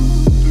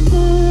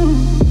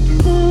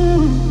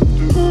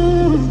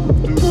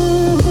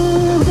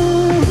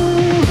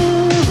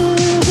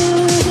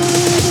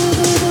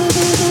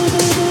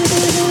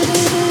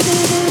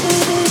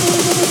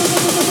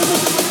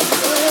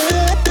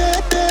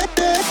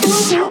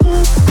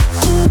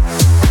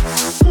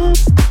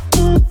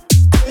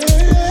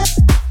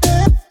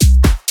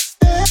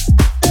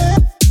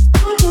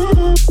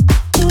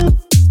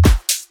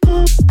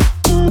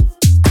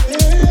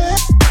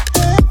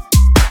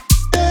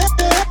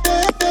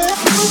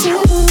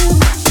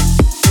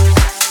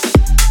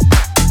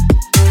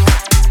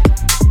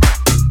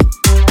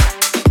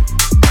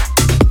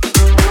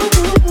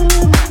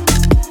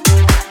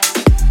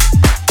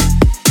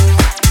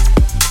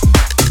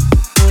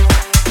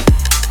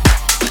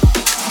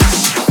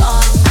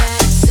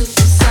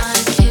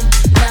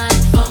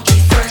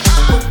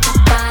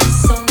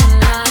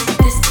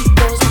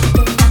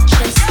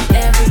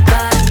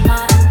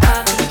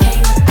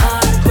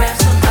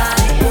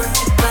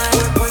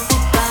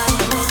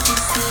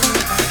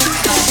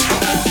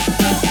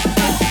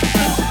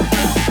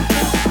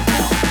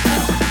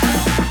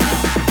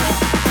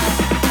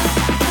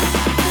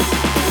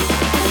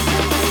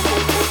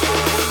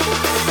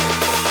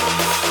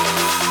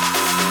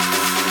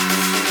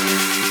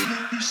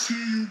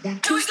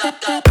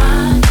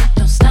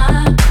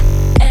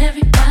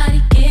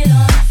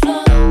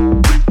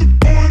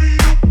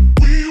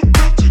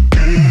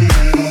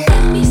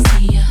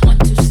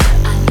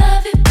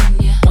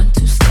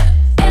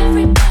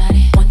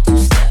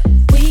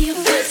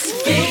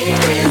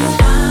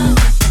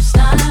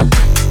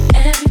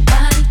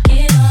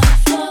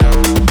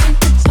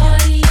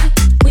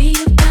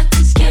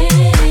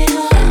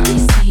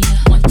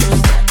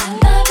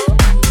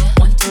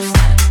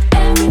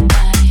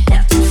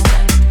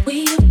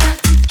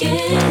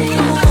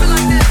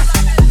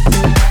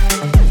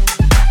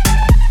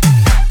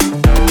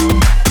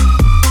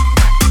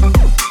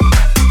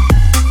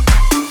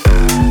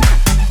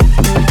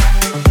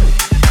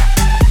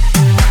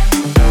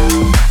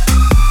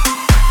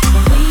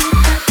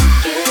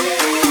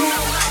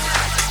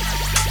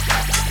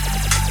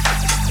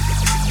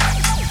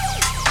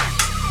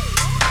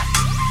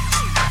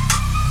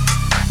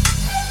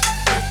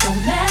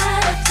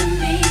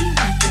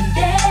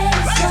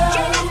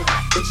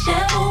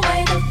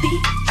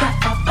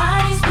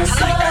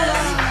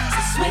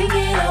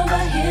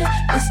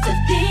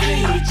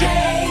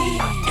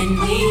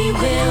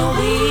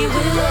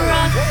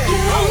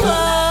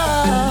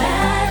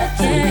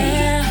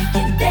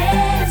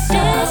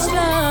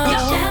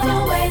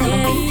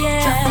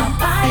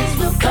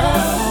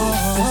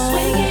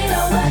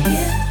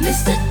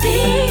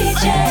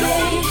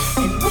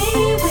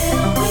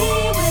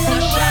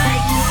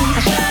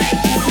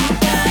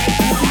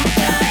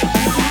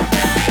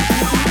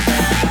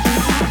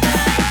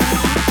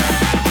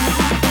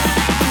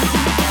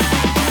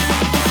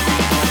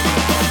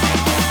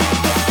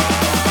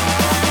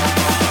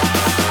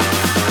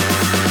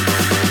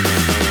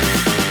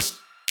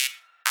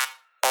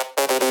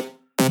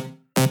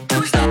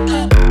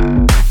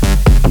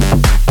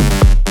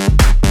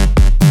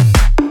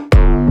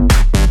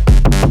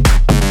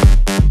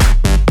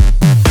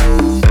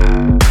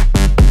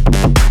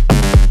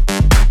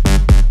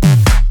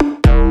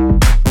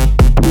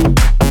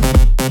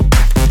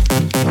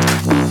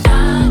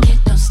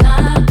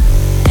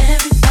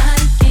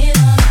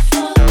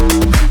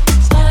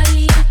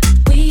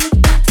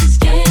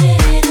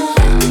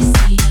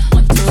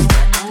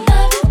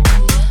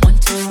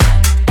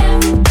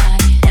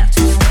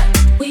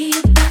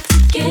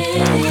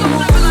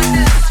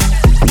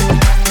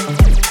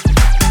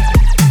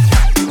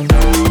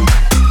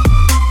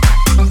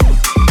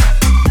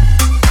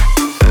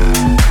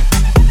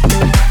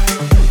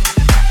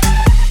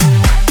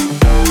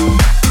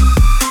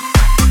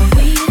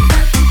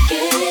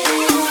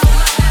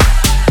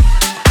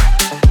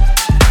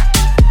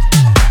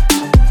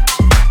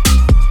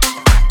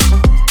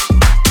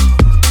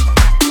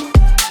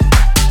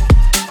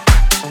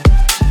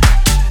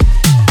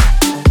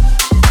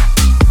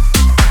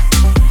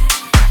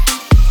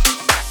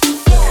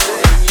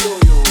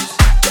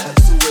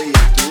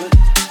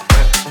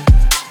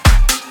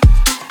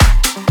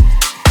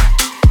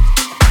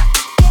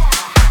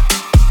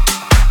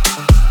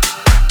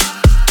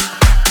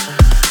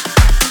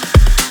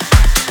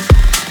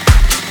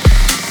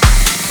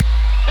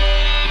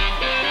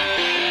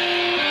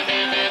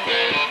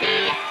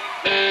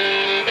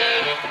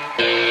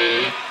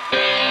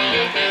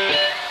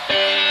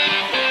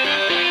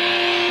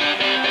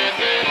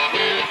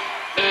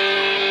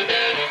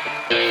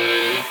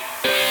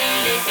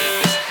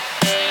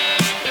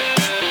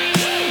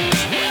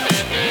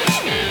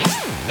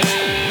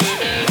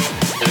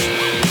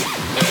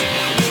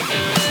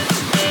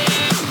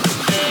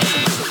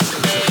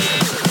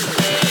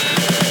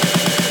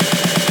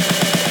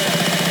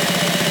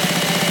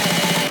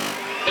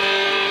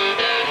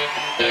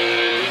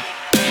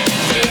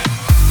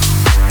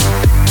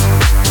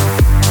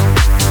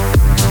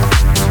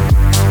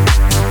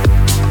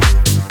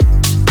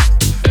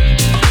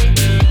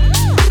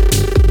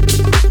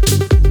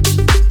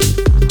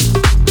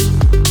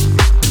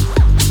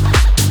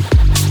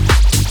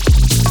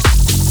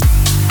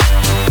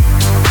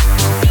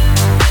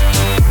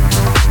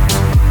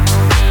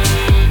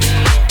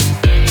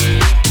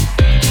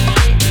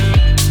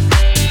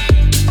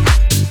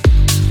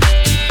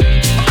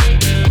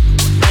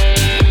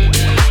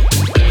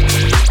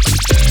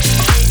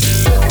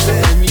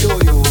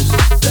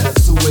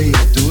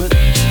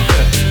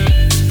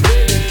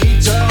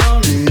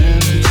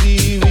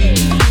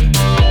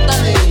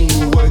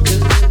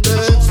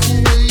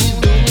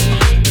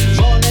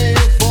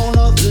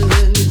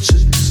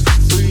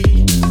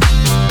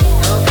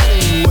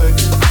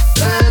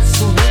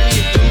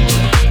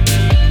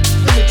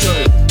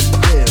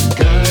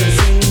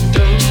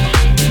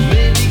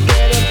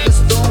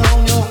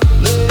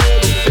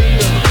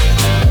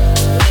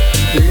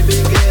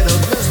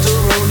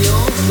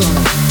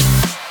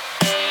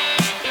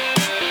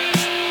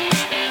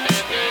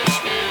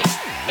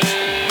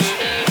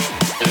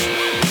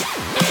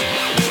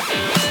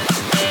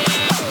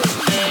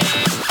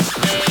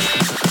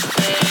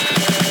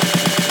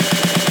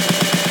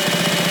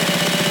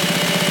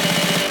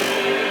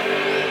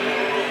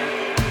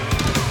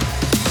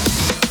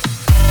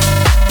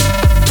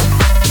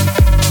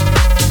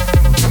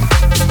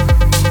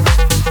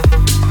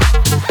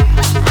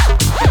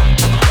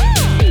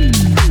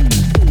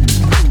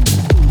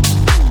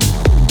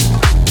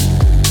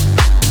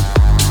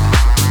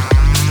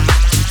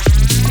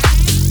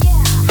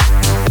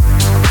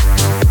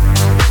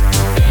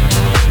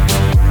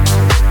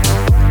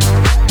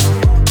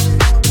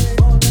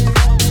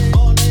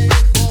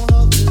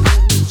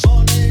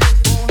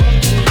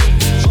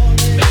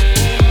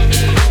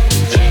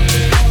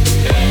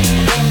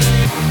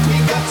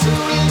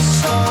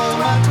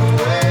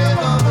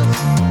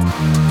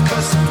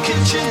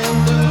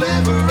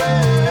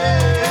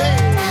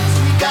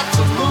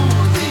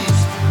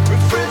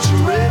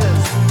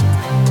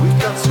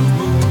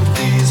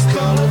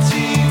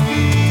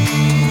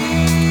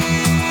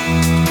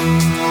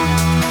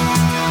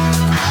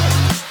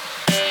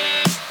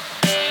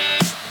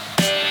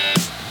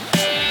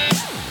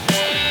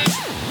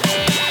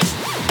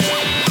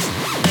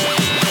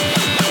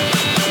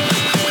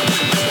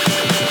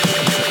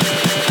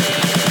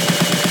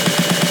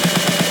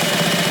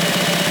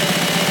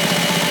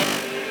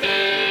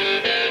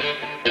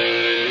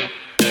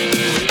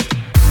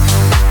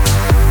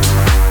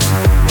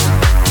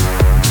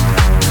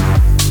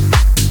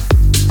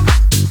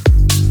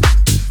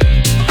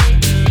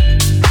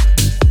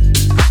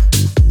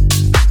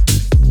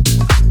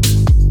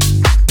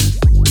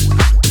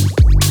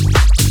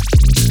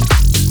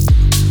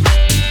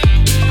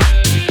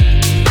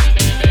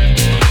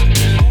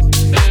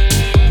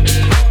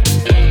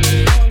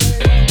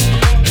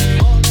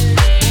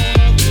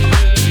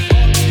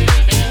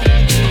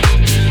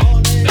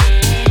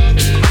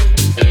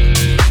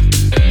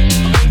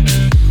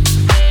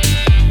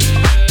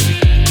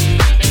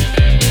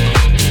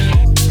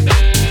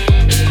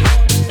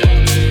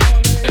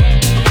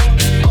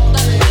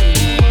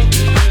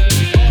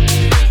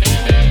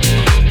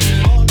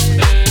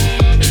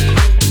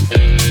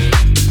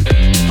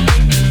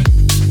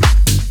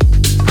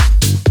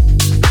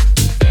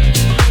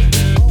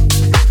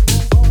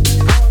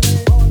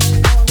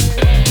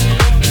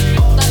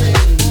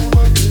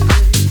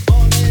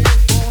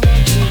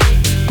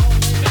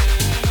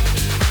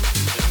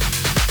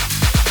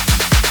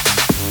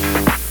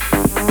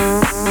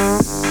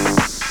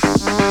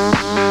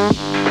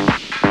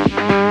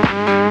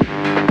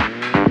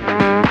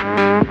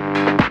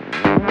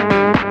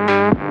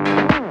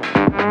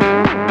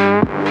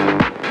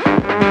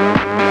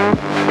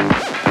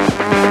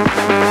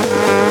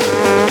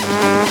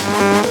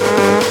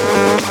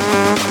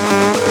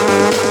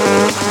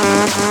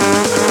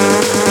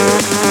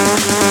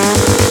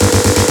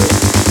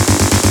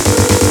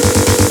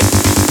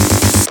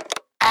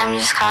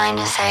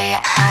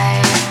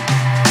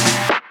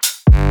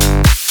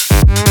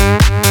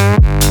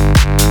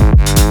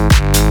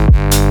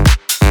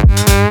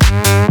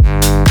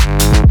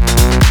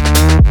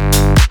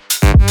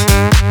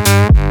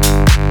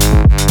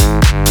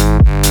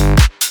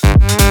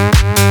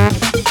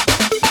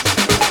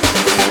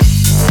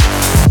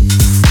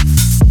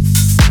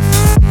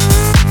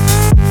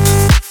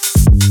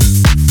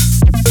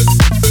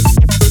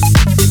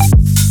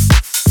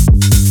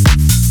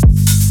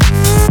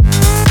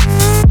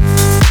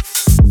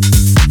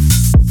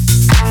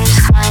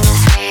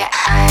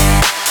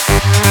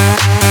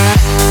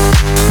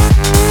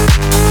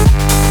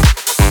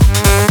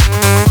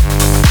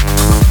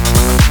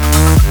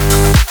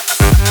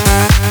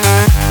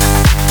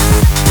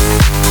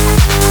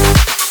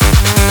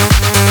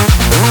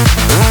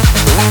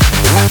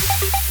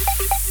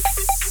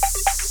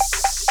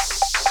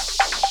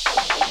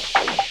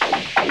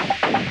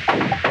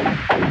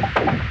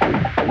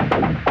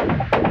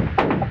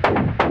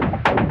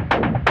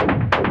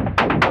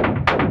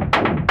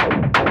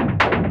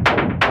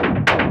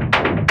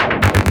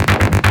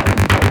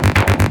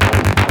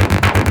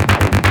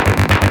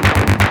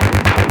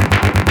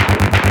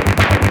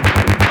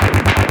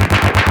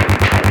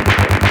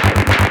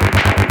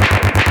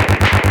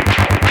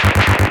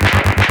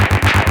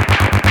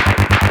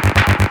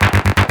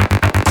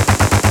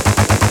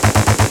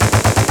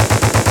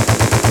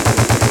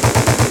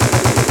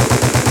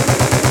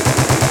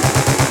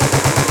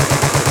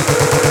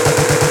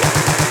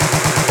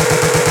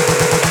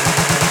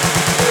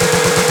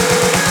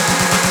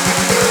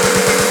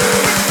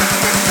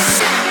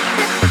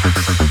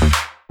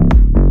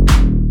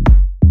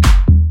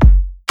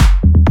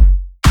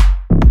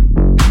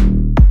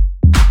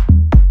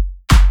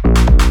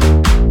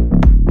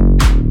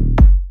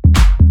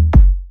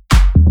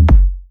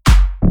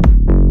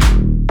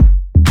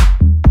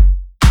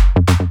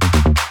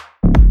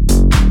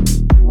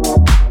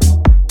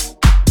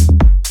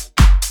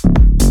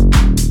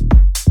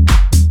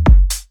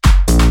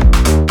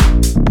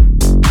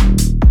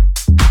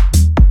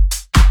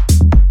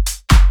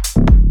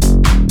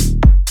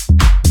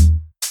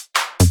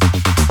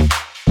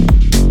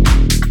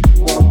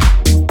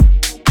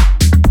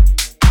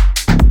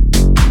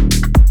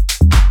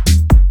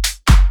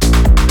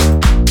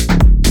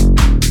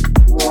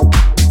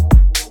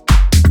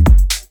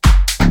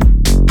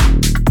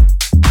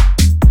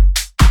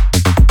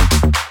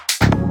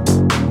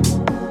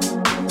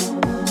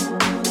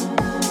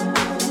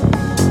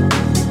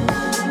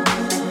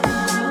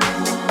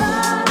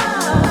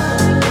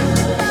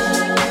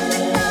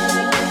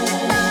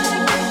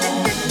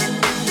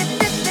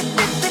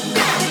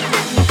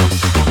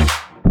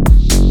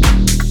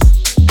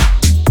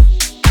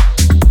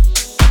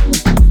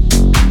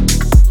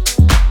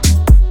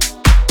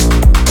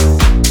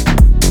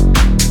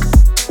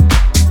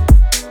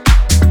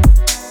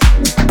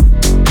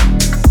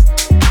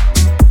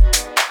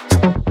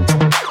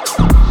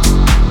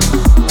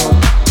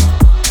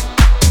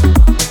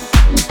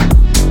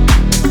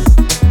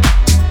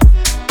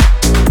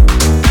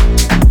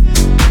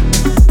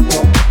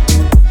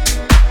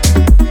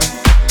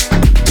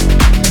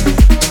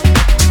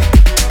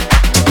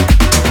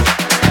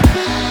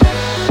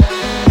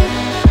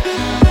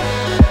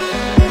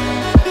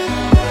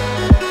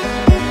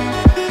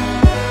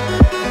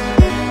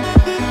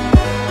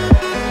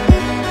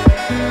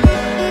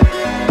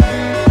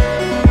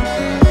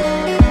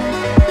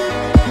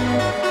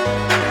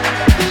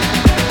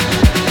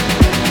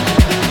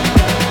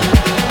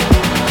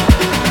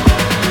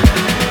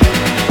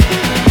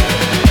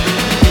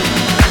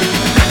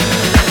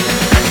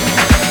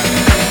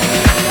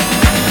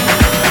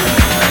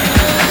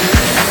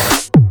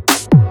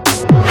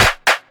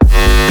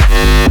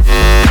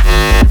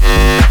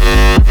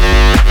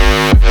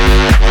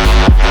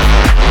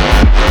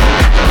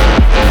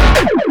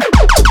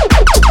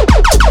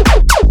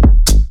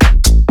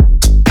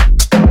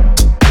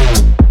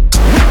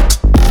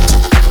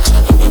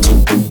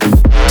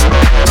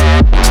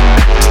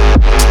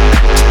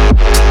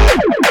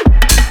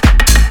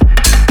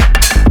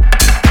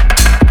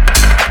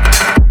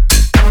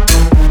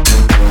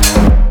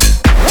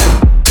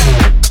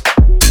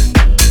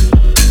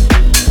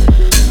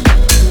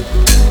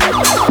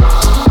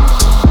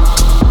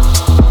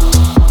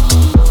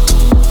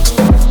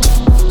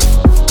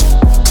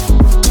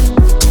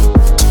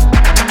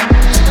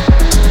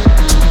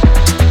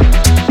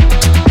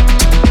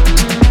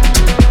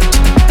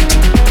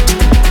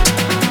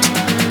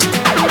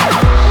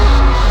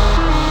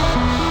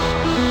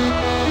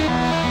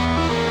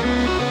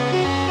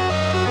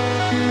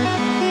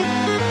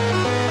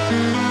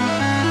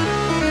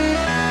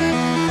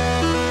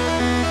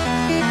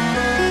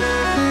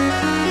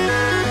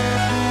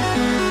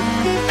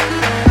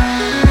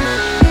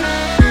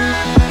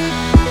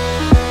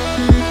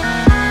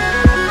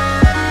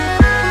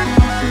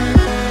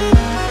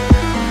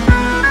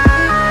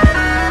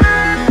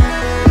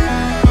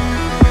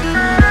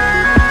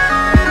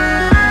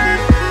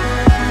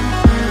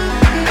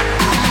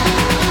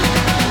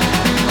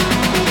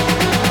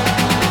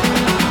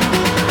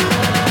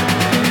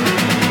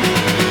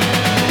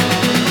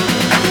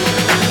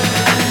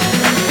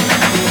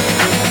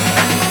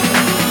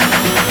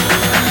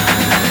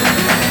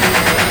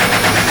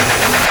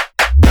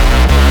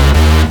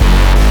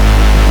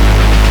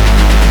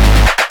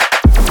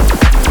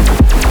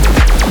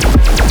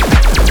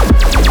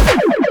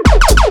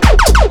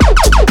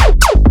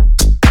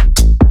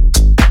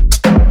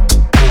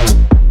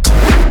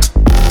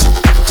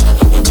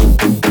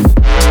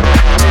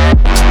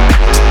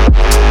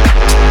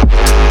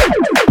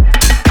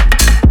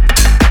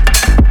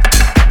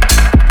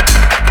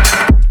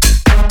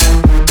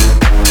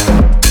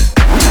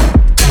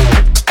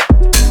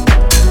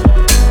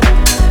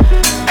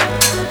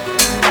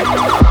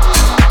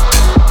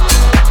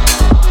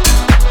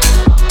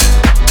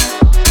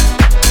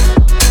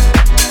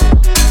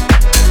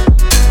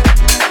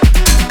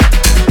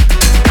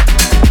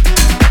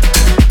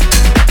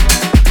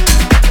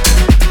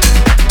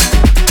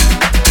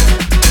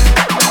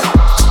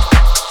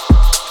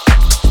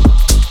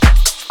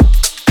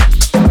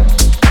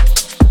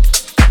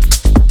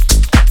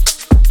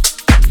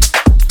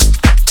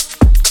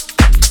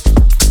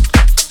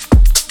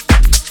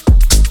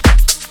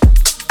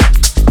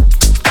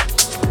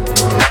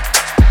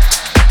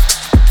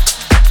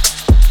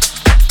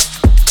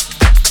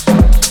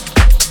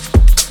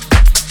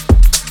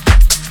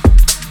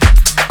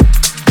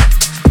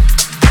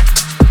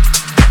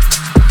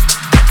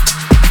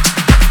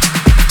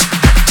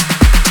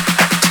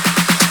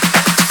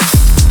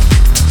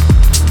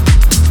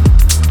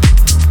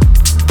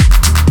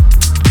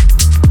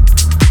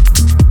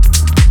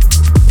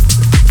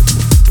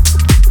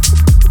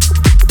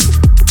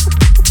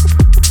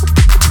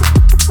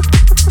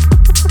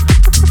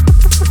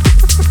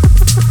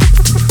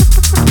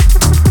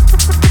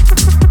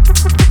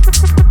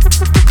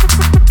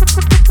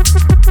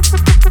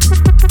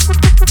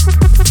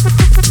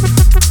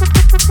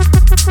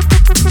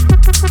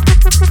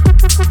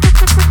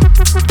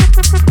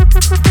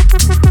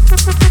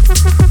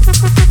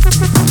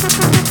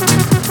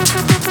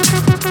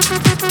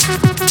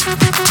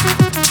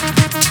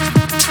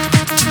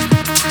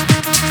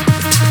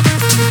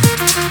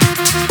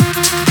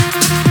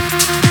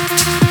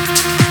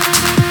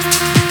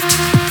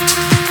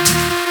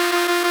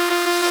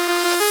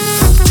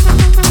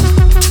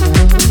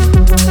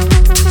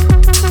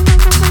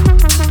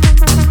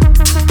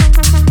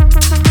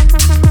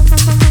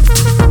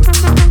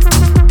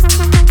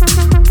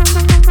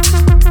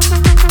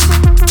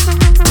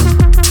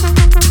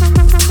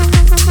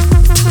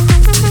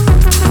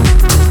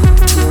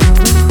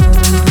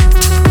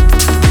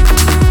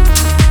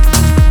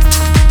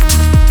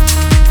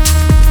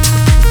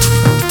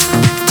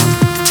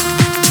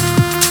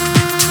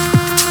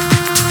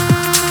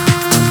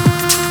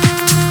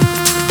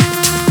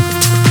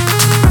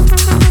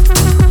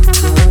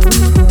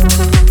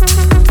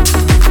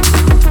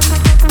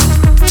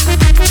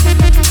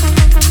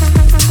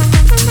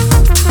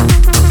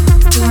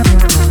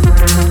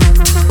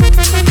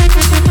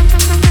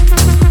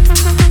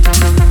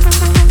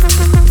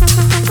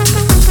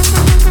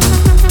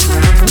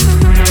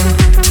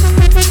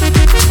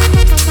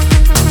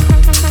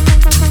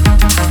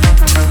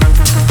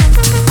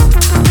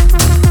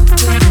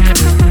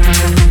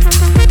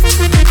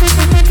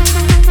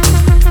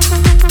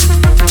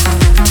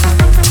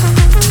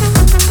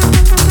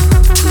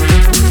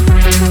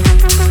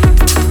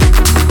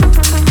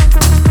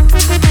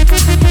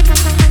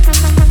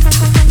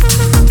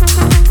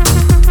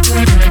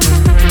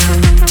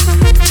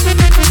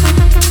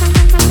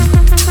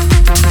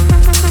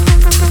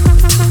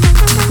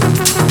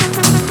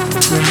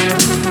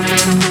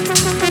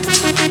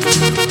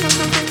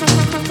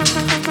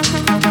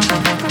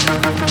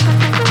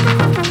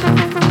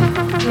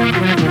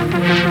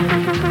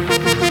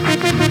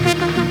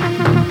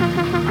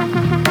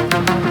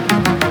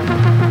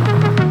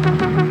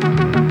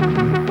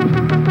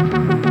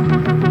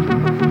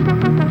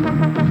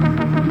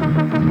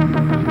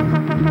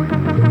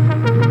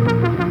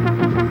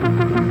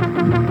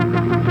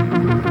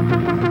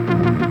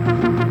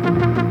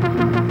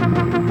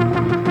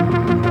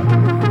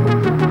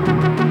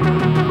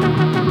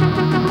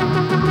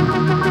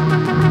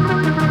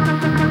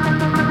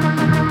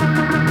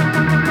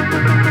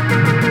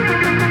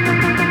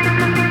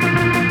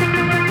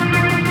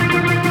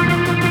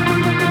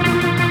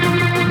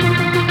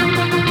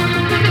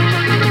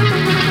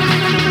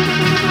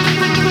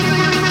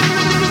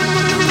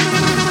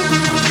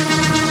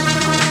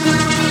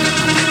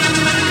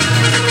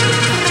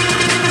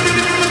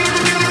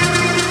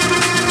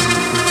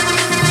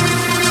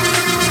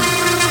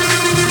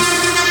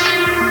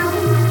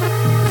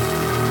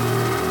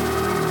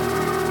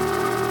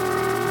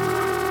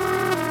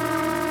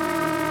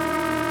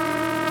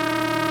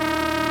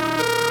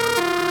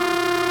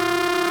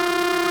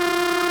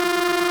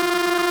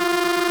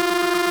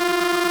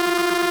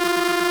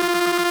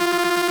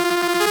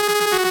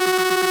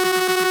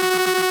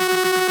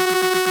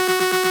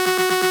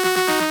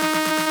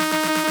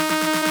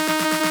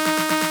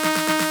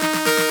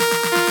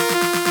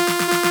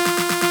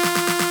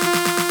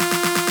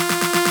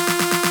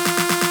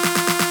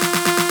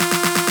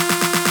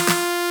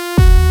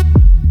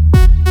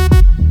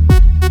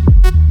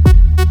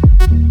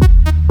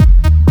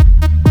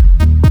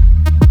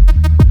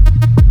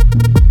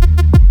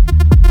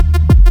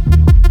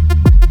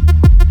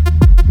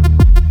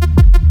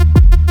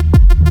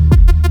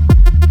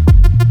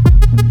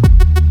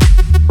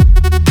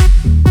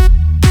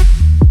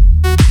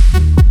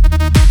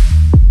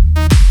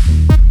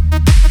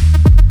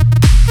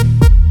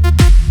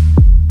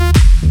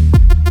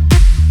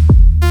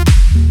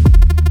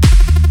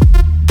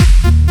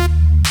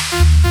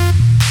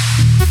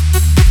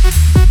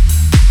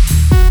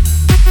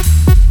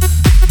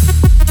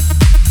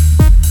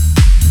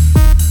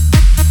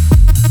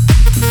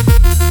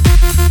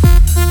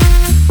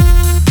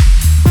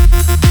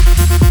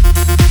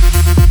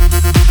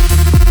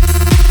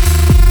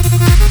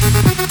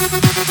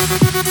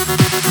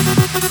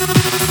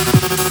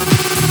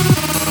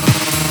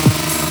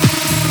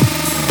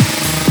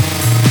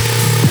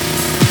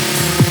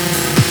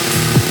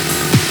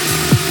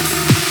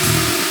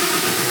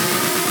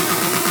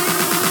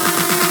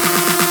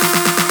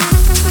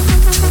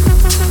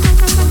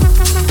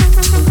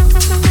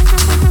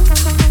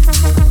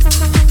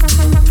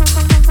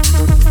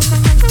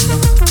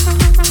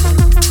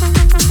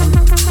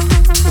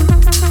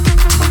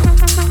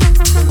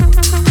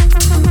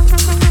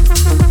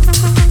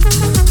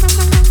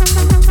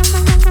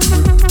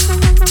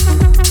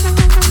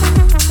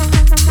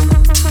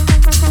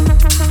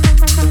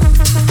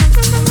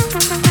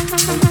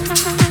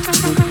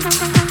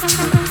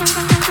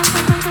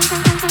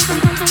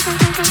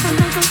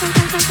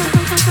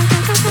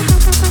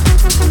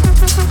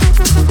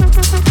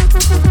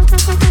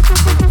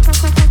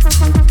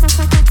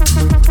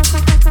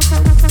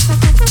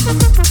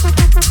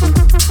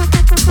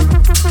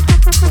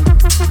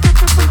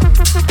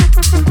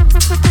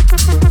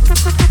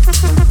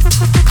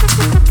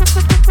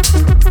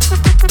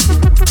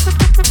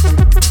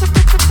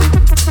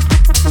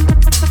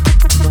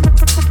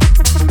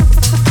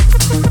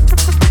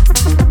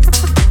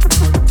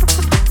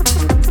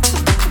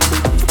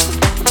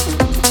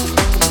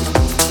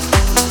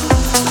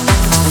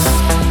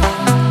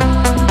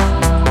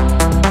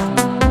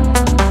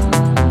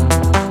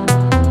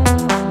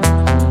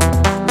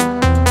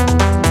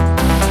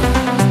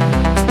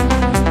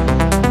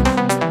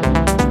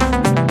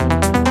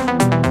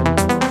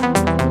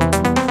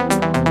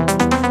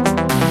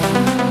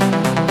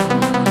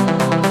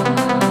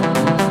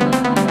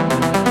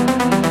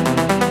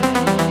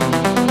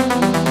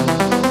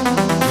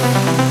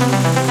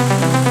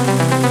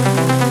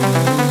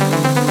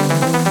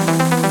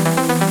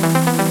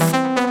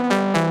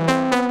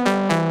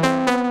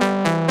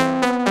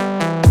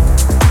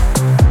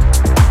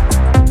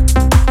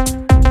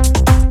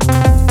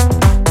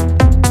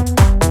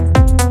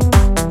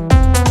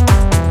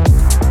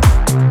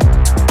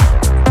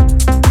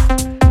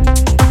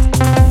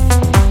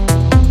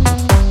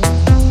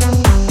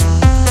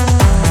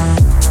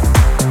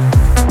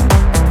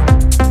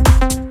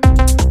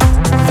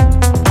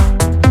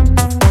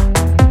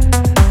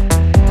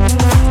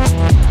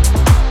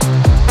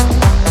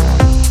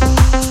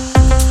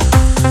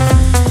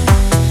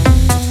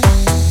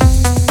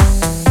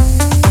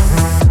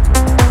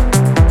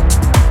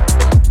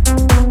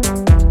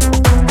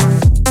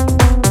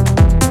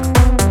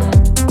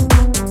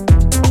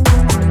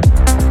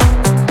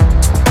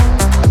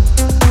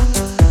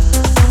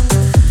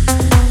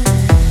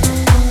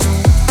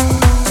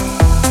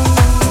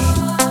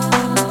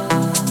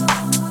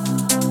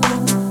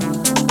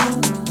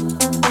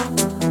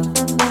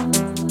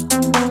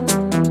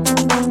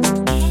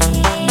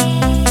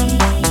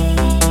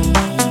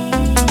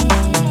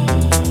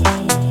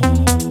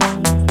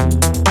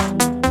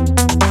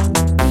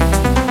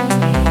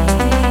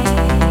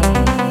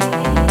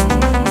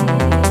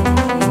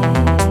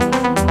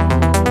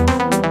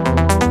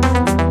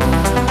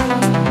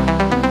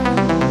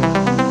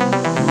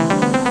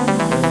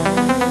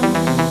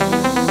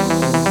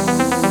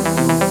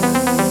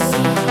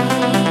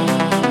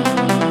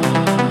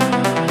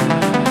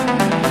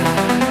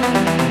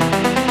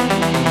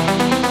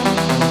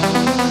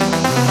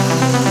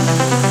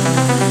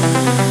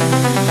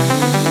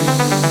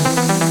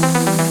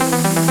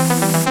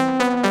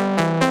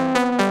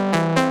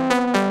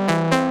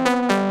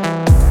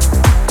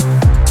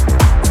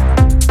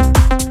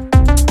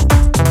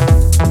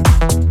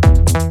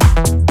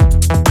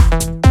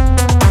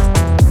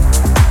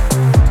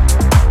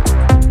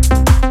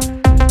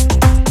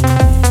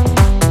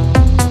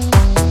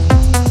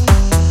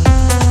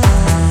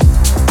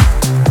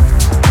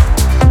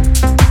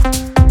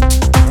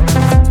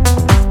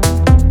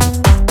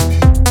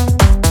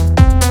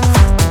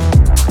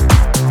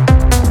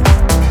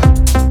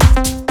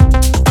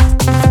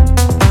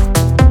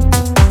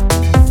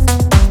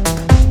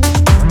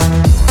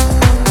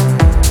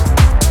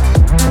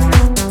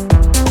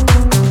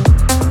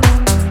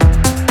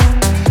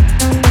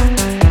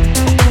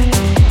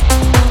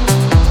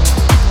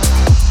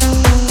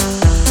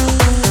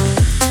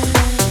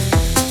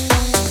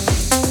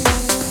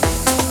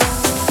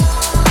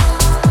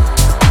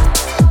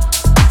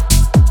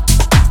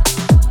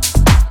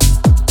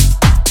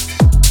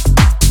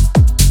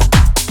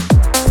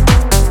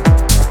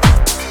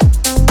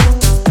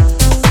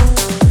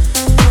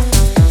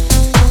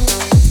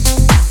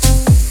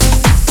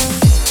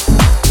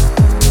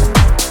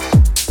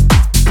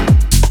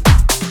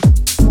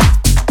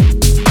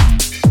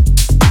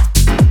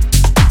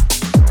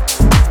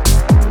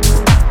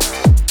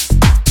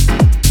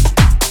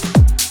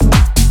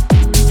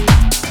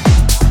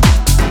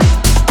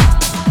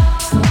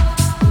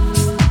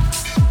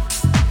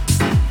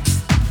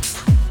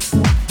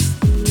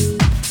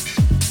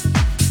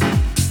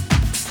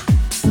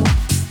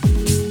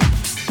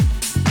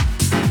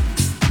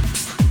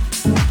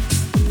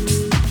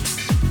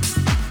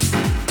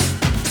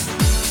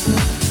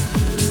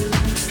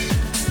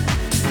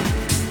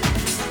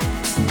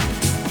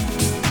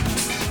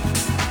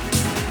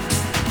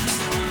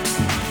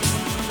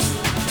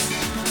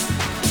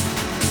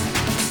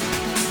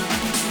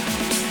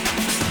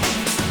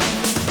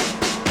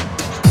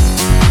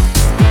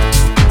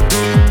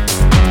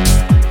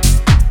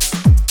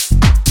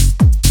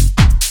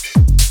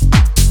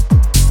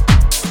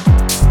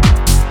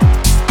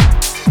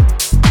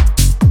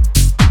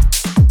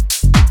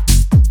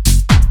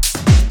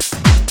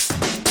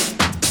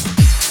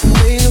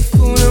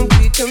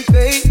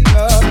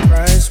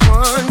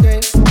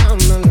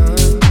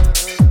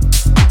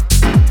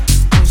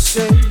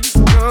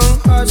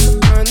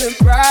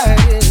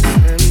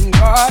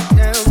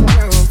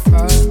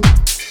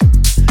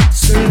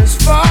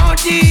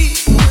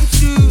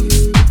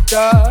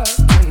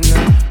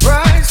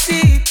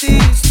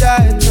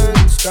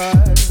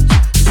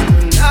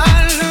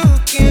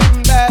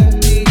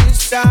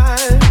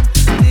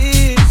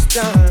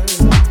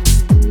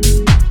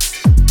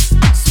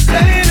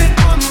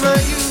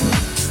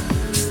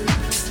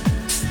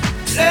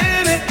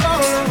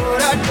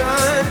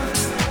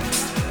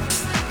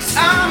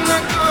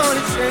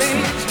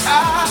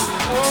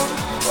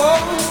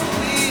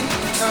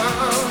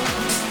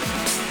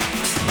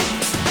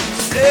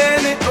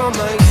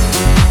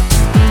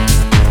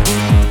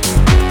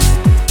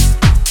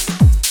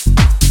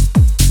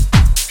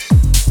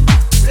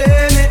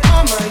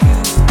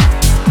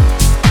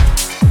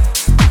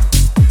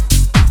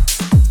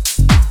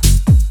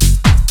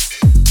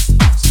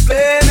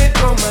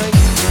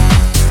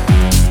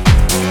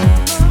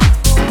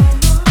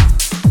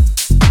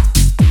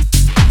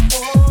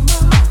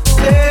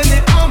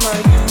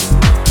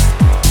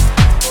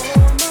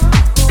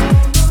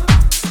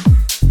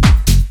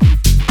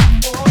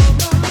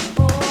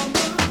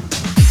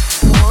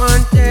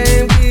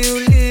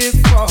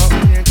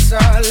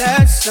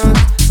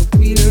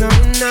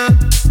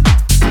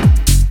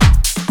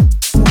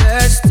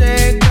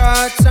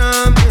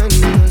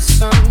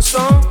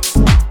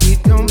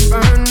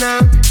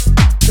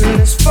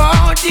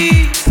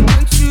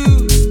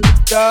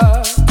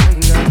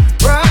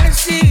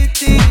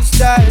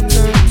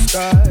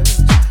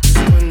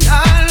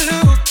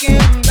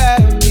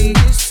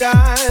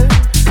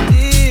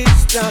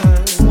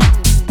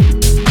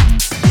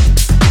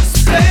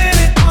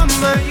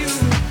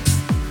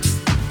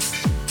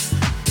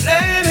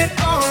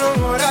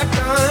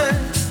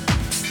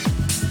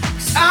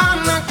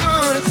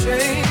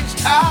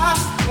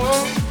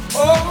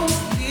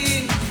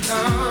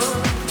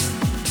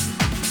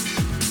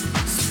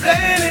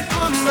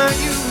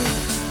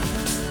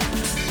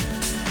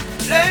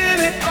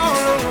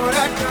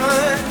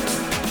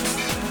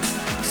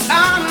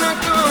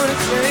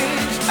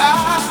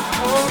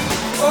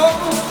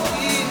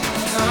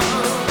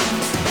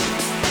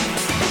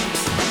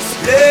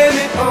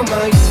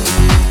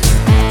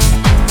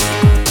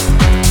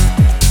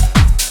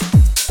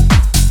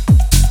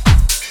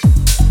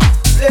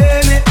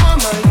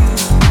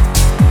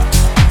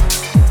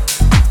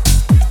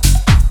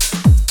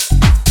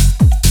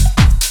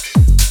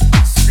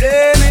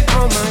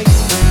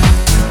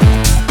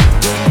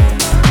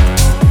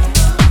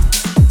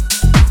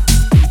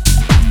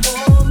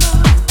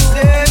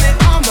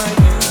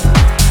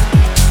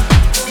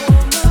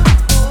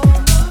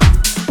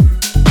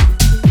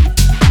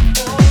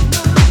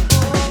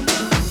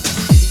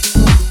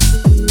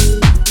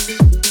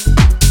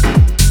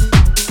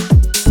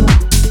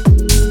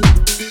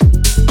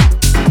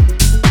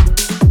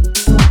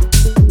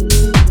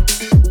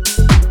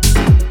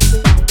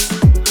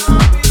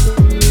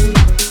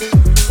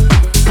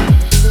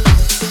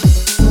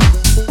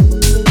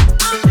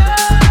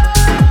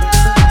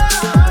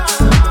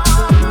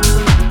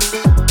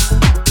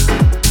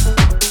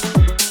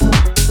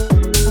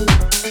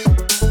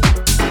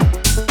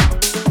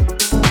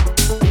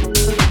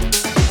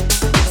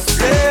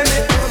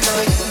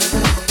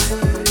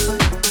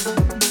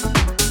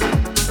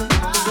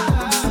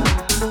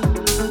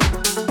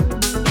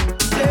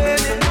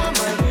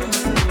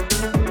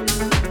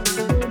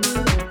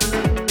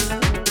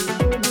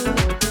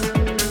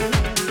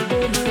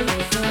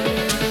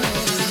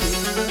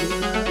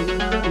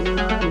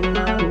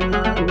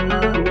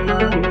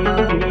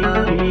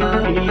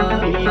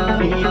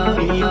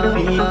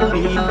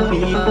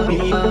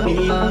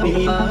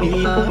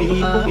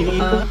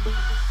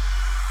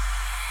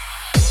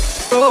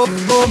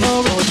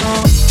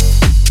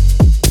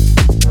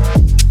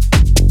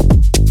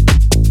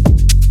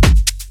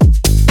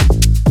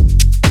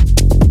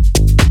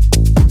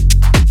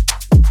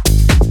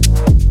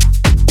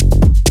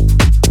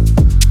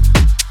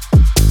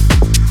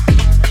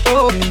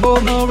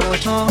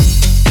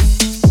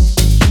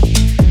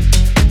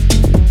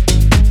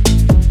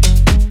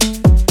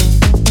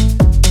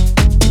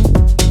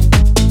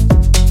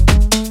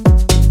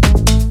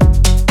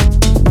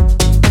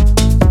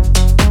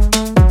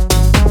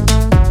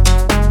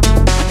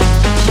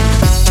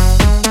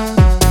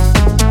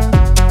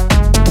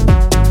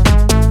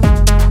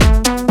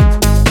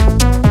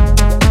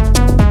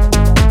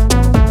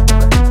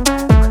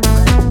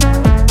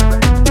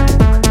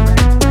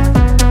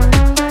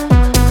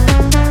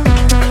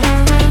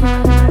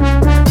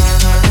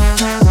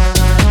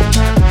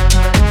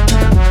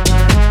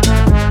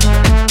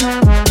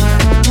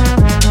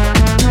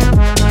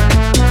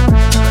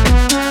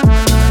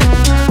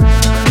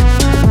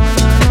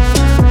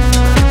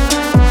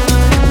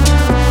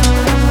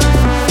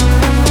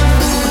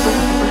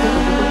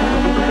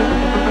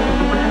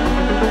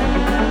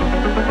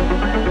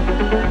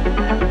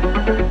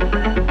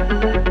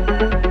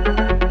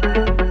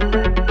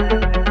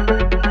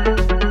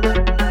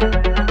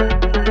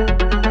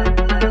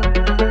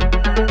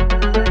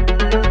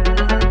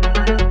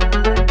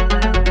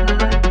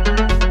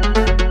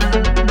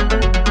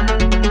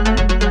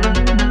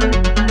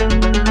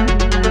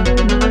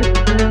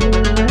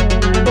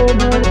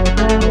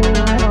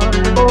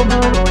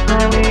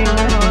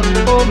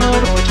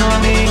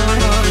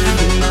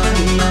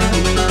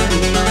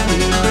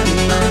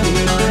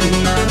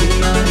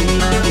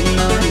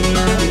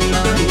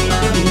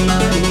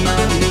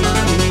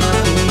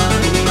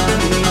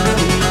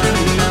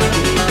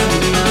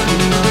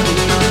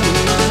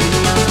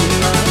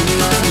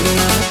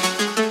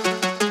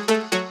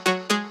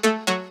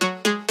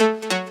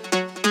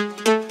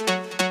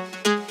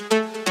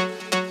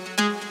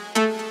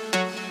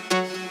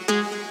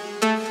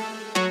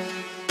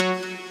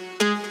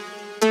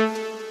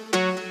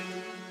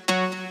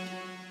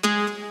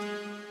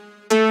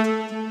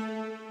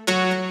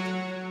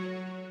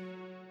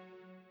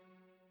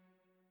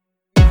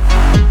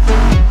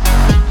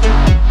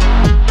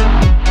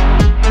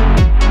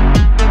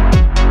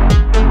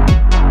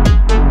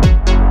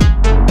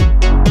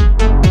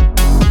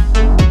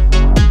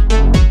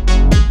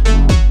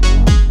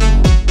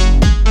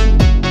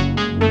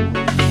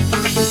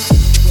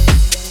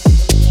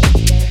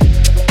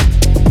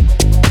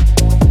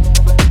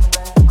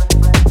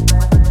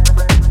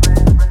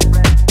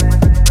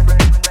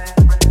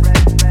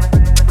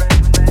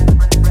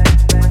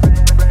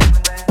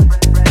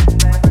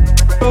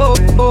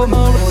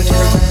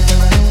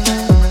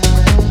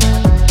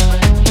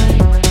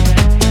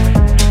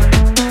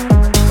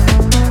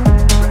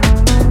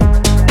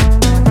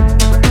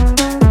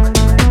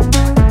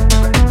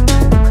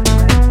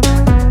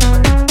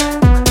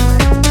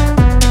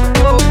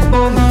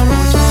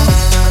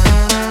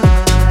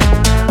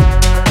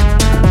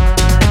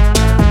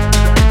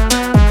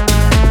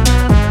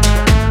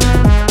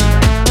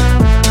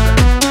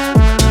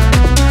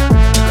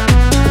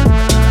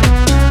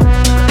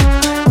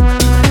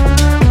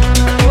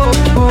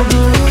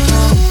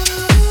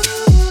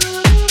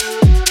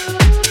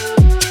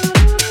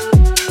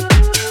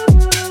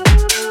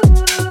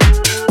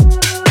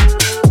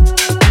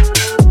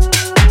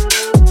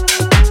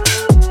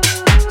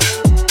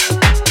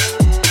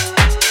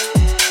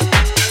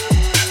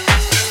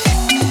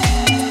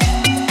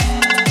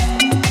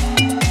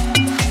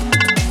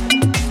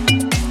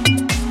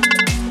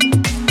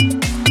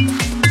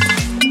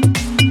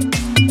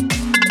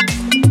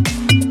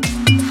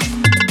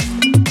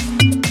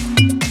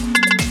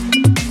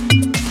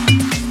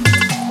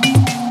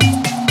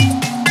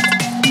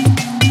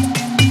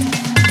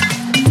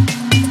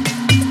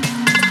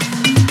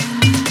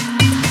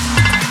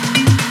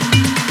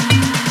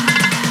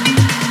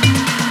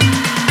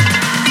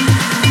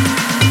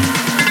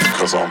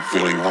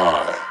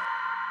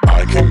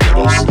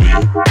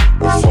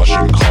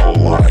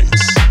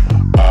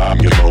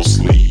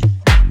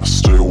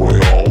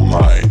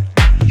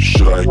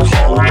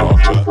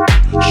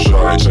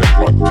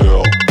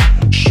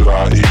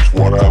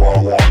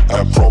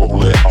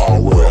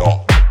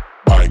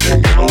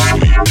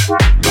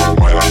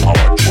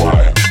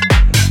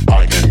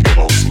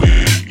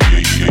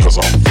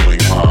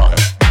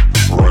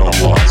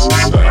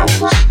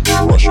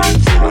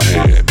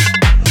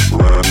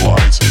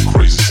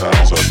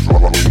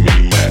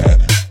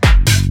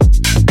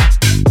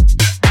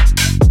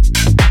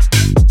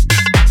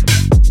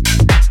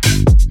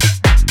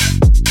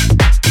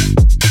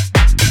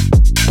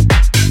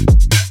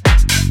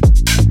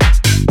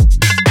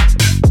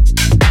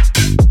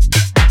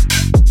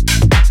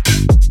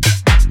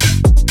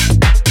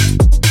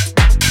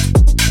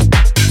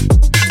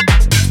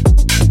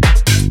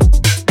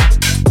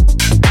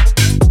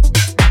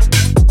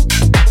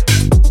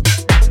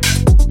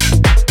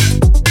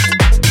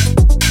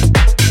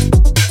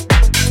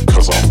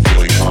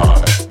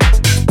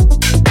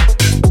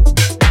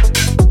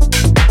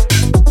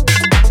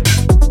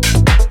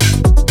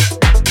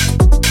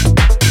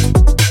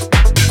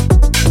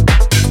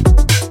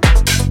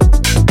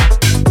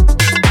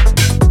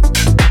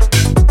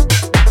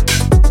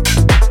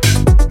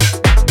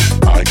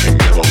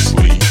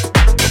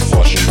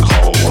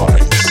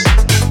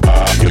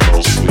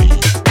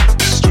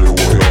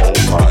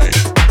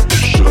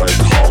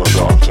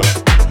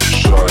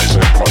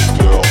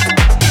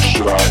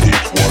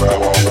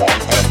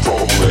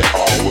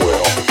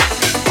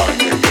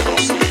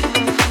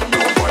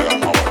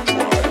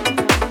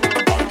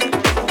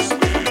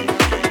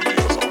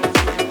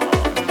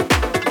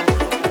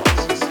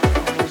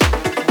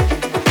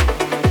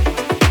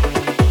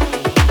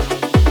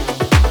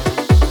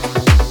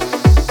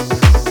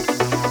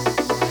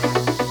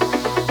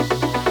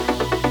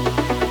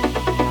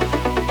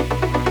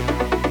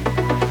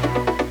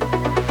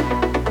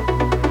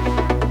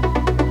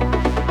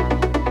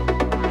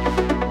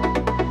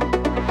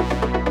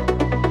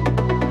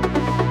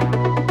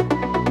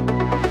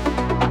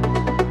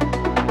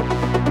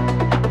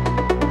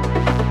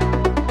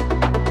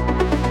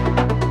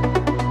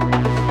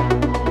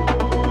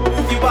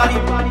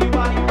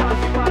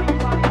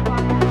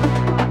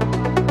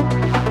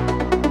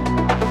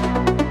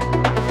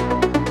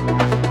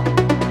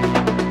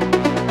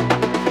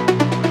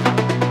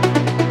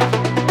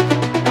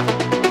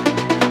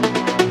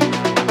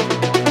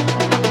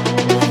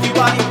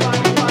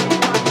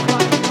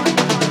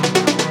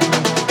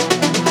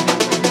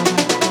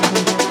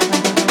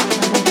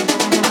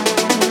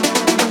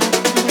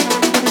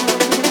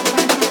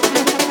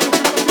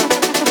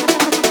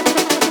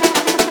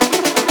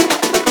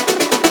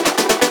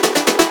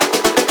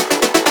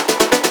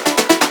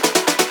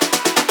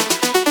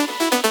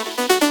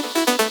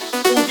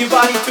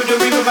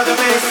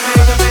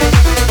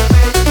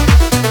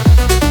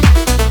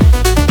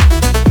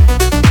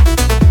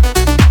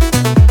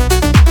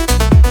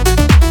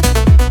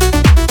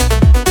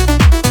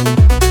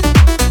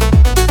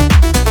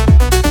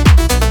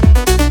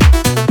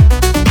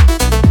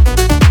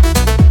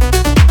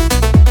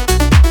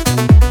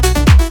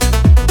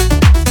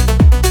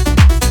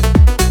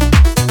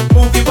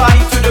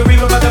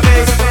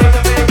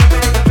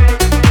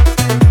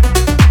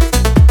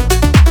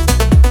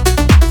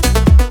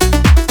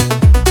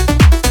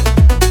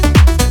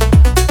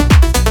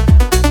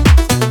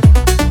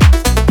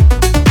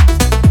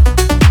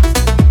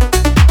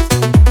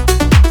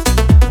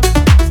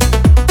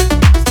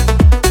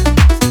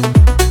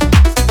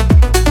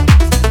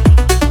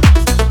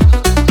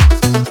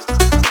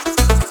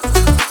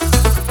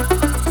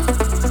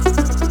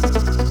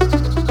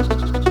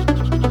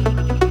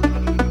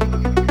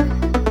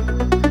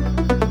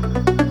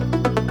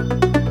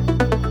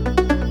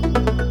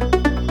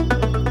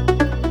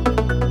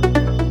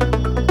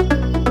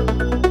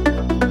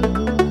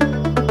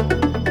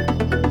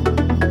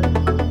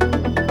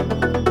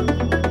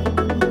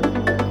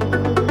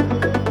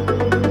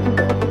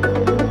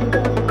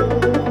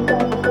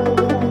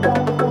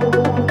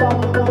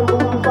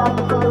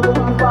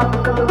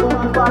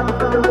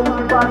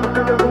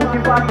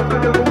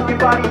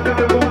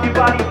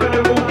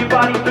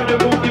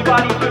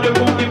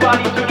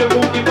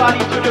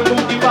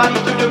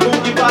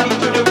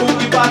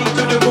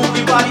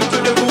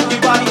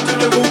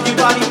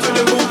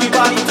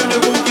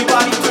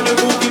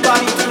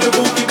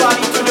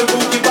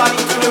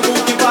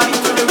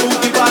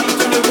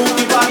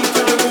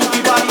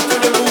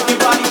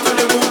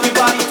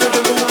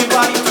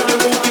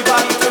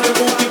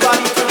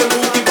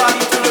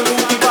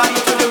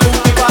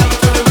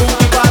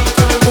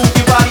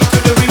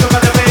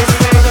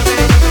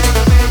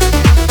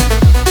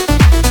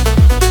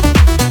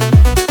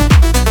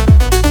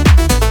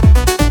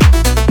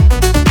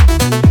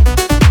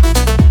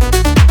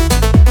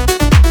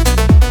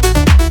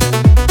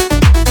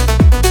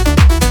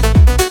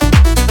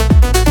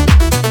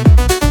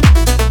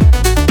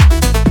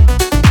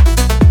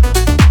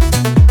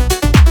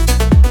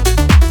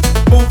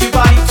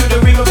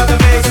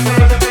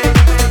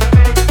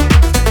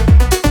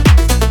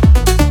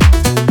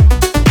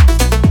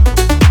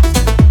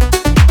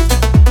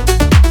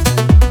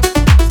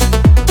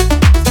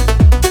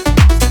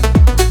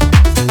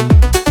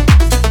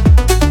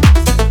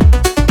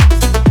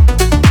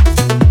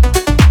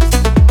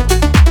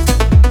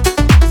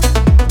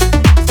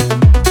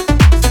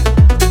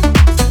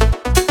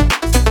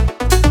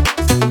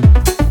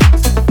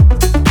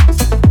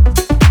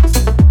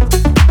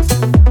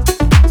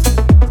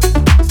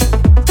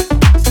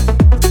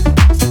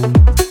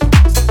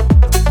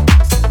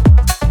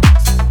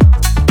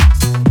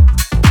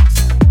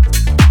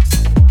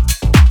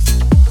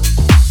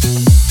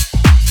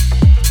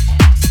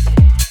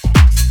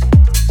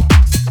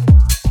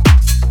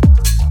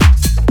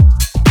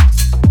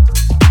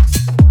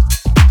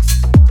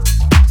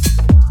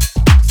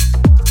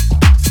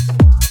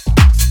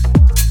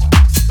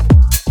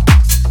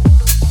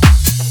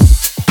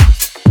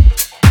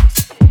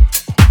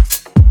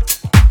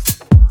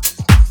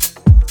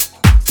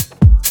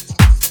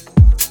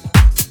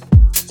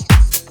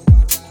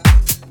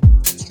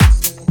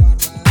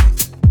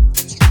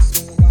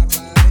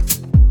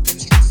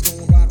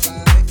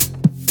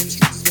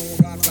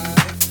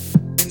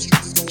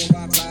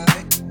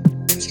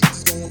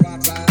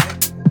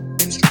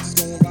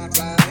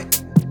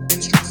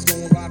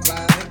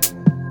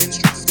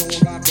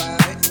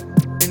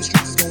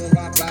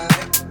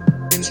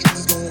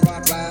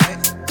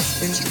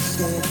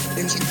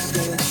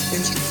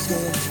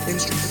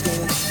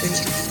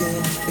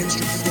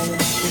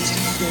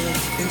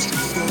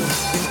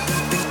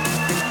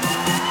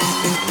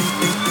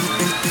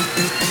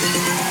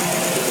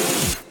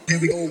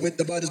 we go with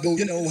the butters, boo,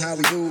 you know how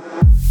we do.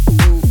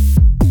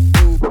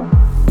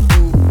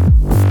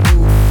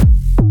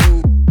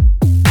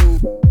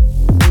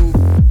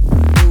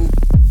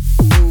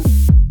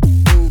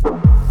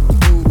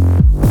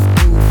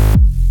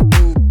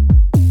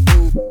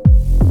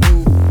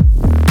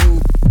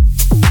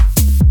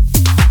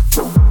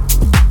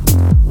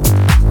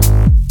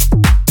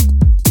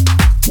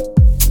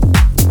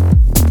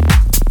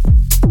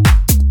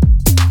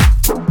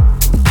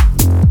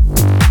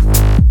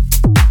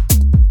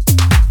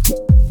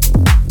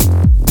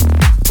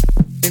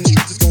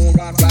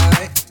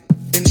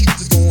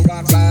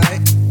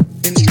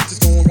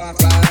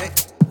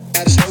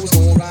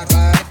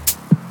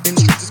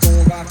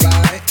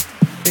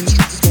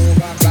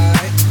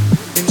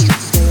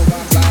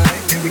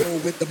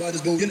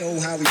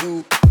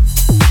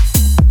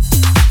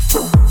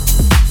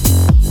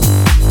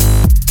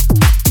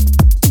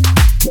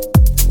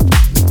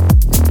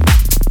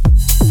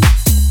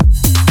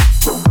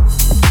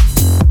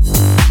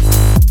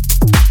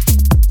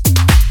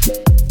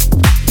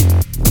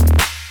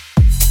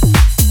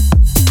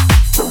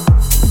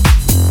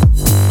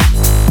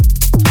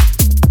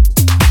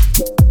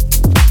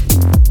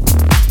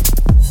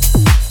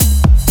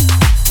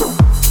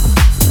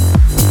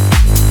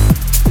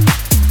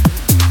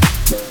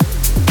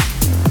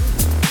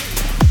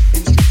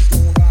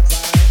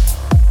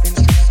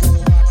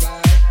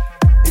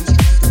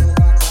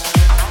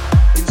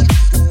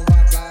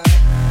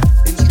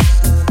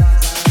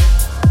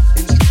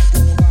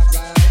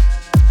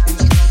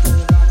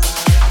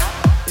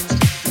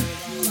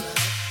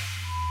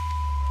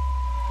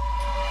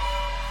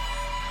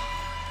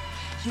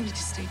 You need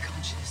to stay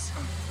conscious.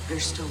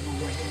 There's still one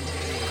more thing to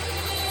do.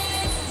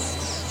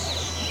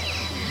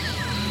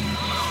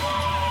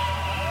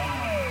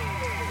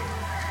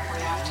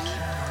 We have to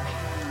keep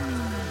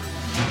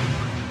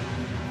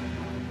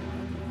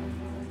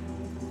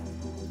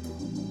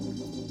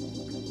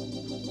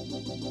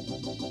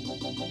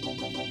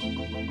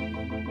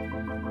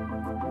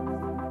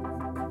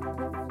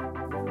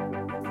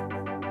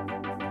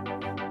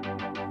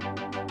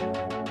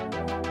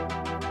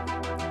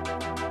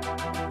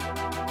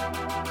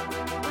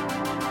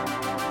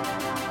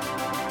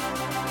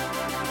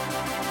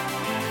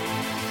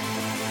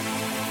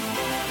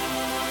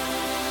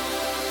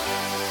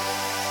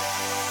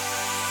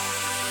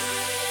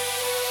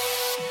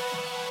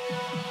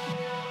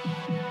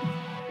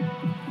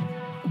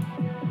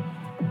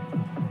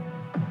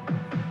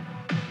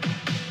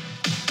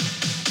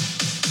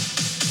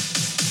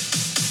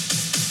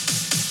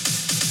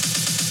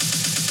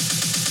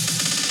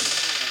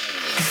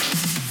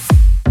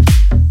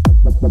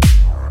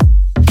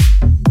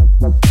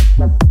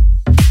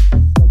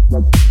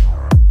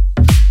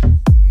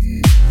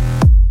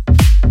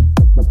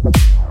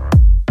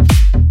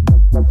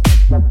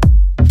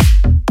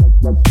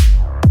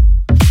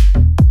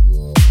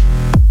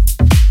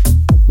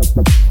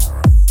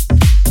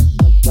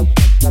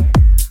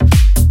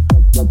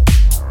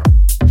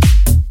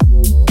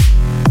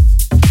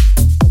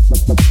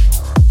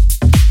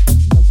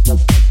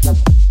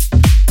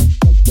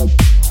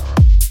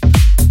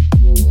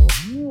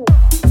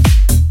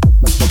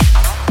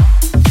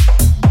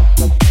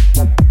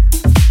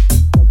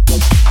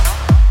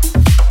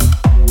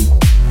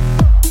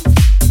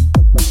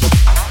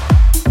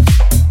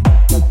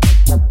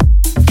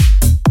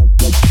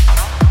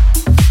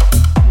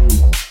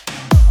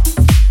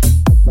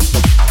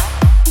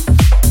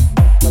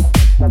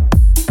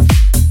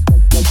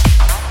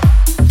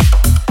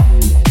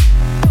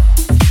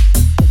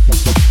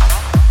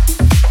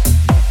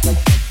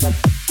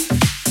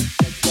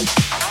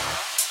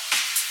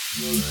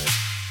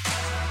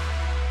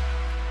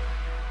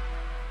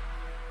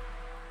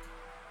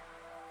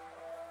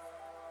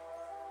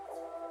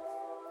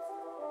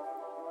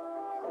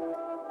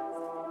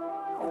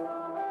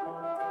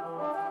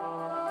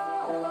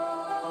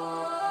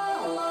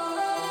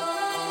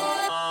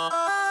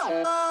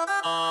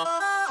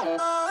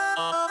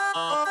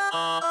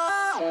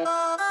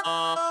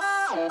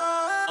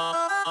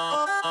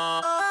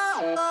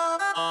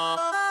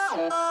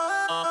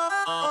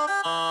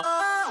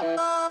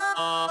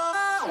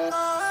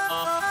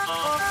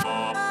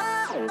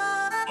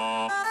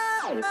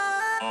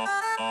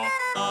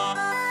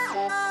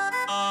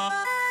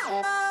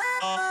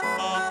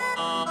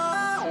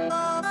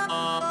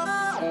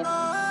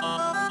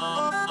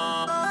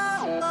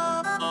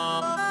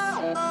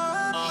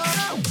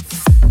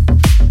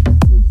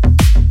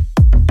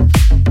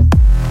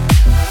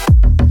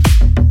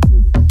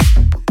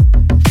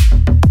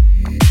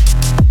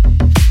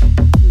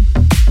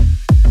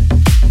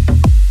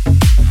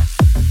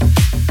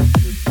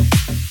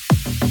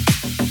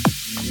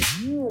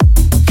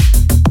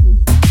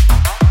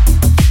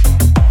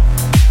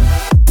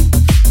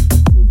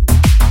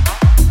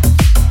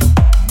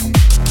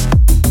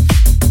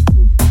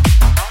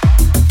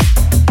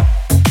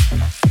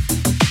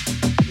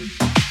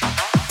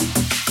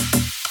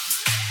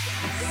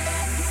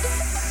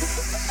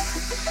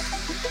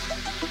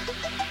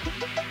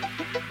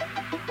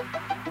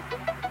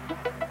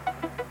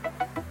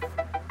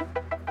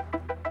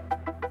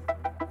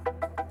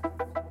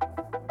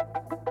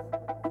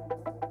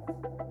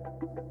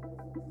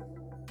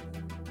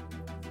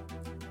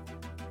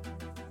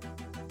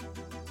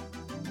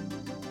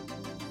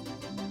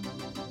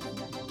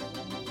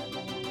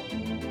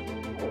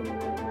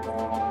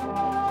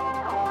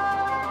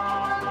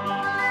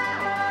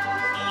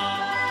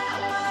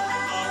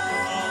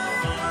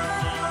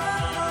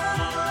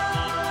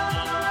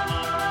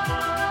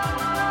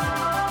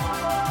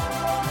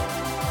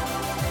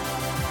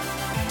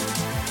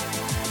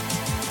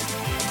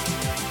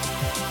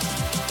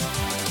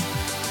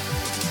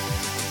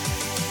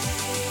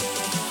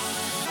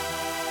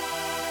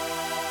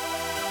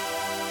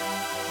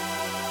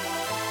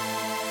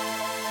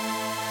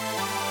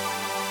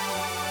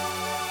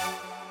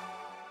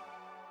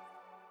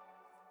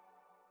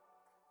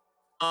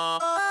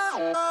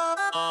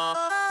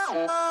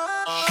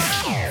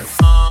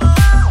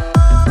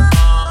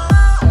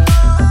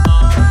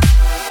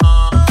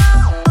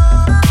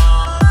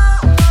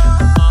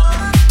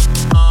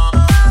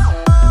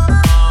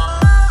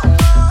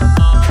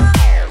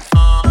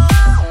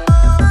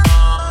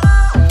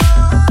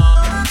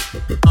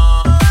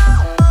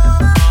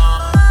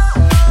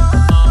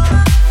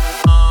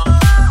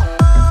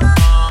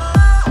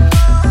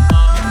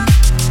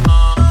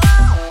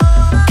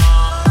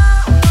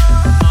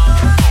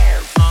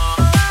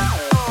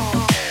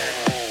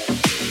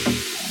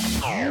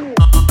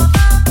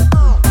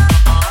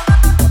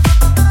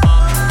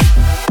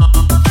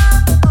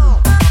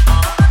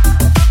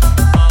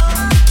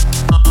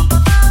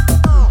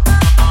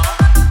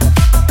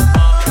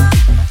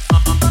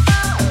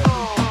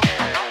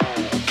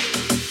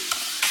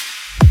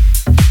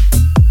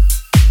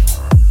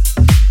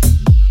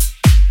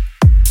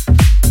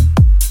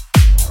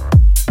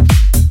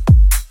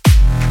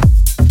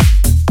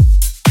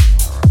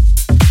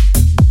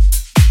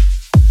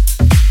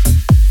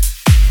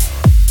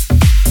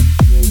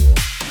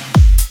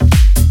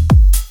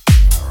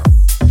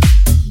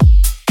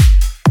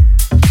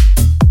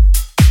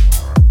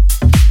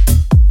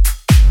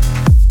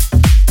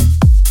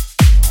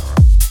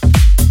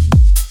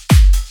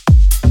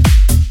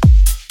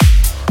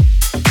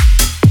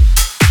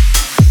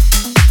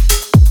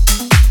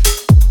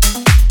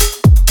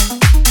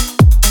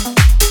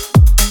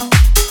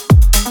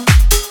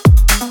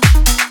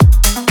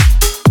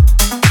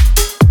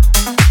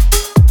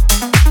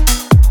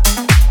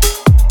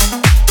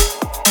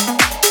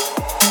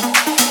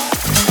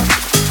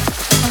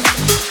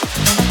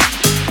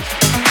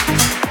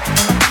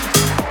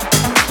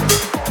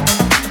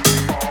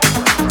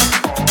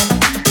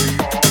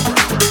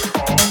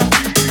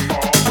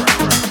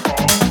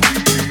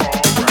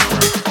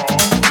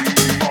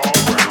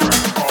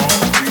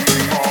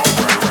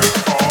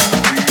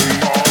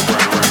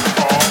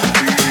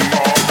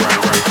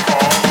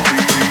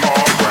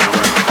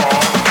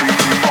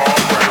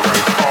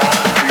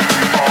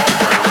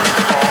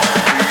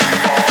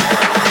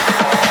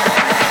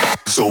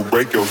So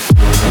break your. So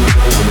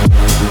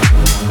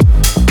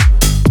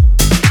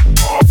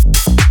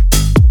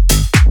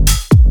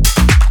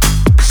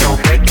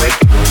break.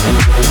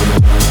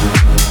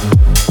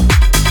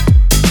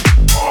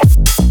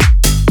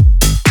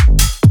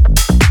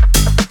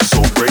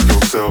 So break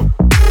yourself.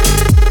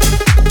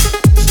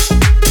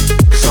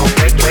 So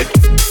break.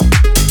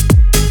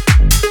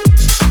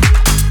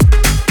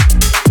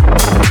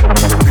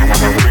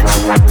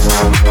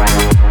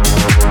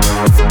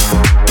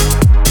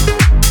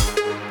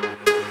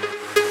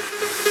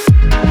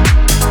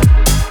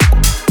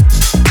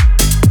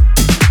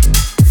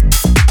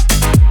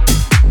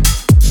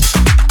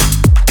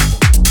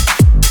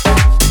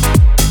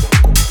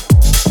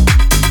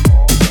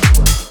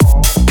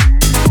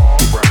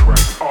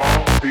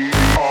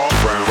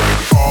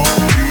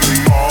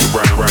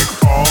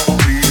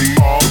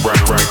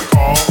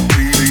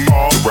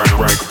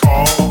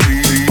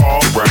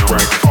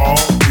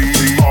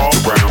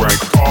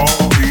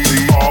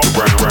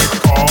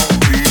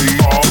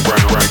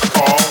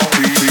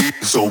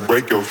 So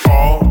break your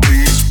all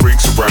these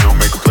freaks around,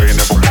 make a play,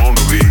 never wanna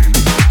leave.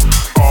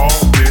 All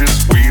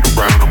this weed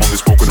around, I'm only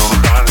smoking on the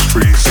finest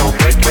tree. So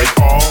break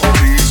all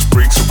these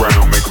freaks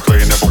around, make a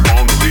play, never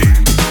wanna leave.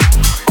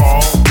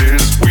 All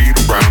this weed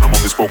around, I'm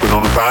only smoking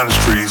on the finest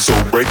tree. So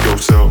break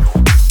yourself.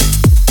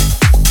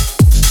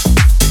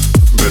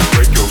 Better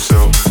break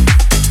yourself.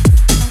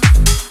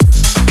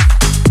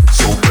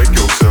 So break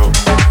yourself.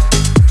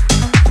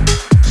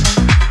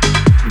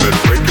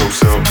 Better break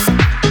yourself.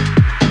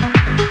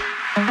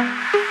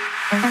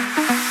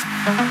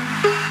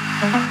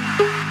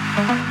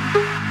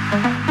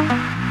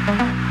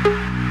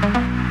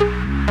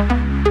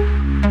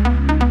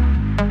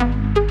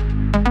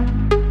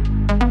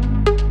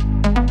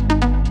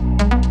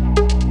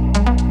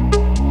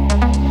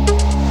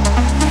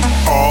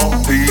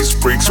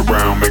 Freaks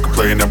around, make a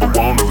play, never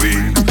wanna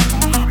leave.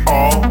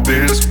 All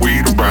this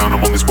weed around,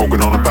 I'm only smoking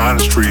on the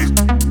finest trees.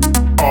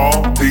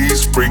 All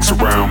these freaks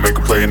around, make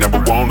a play, never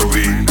wanna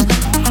leave.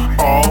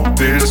 All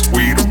this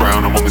weed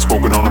around, I'm only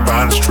smoking on the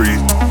finest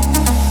trees.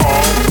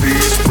 All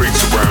these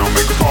freaks around,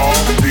 make all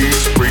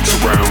these freaks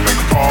around,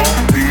 make all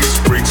these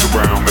freaks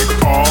around, make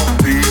all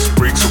these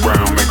freaks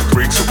around, make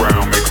freaks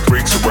around, make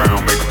freaks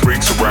around, make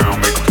freaks around, make freaks around,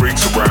 make freaks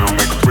around,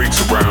 make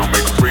freaks around, make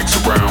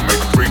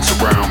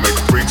freaks around, make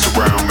freaks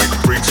around, make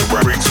freaks around,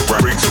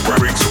 freaks around, freaks around, freaks around, freaks around, freaks around, freaks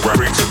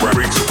around, freaks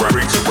around, freaks around,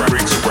 freaks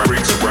around,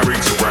 freaks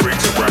around,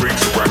 freaks around, freaks around, freaks around, freaks around, freaks around,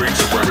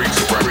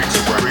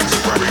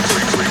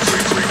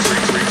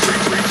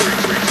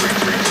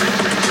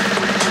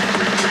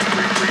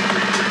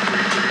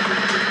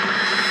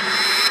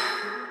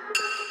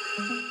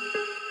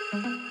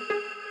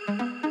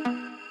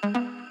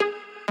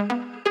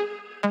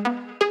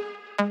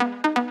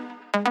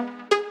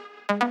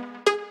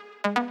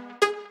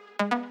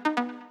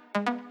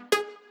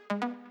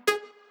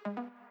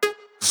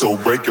 So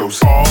break your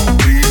all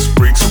these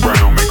freaks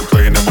around, make a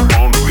play, never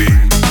wanna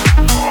leave.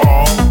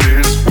 All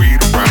this weed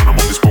around, I'm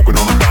only smoking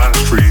on the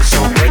finest trees. So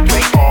break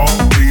all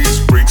these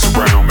freaks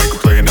around, make a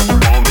play, never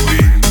wanna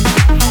leave.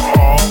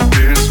 All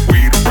this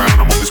weed around,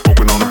 I'm only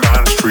smoking on the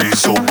finest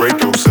trees. So break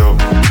yourself.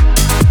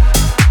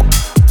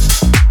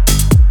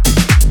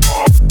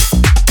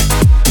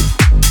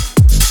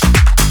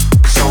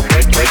 So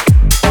break.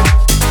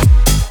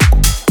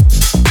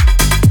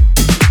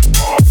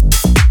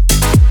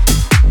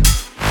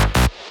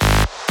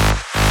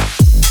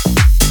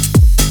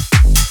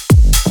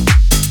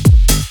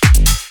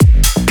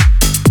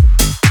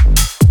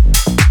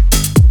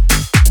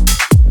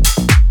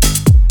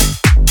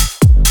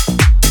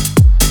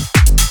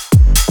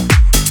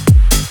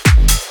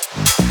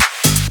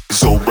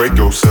 So break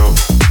yourself.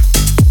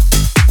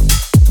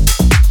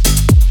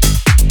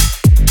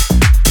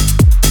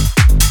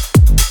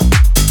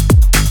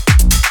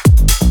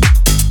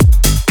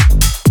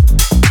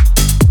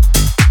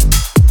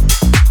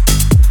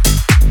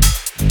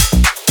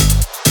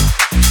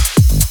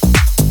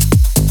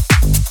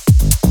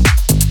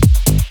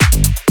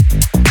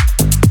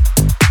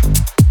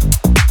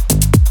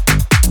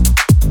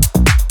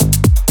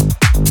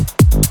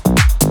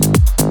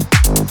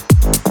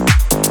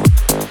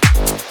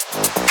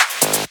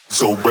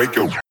 So break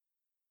your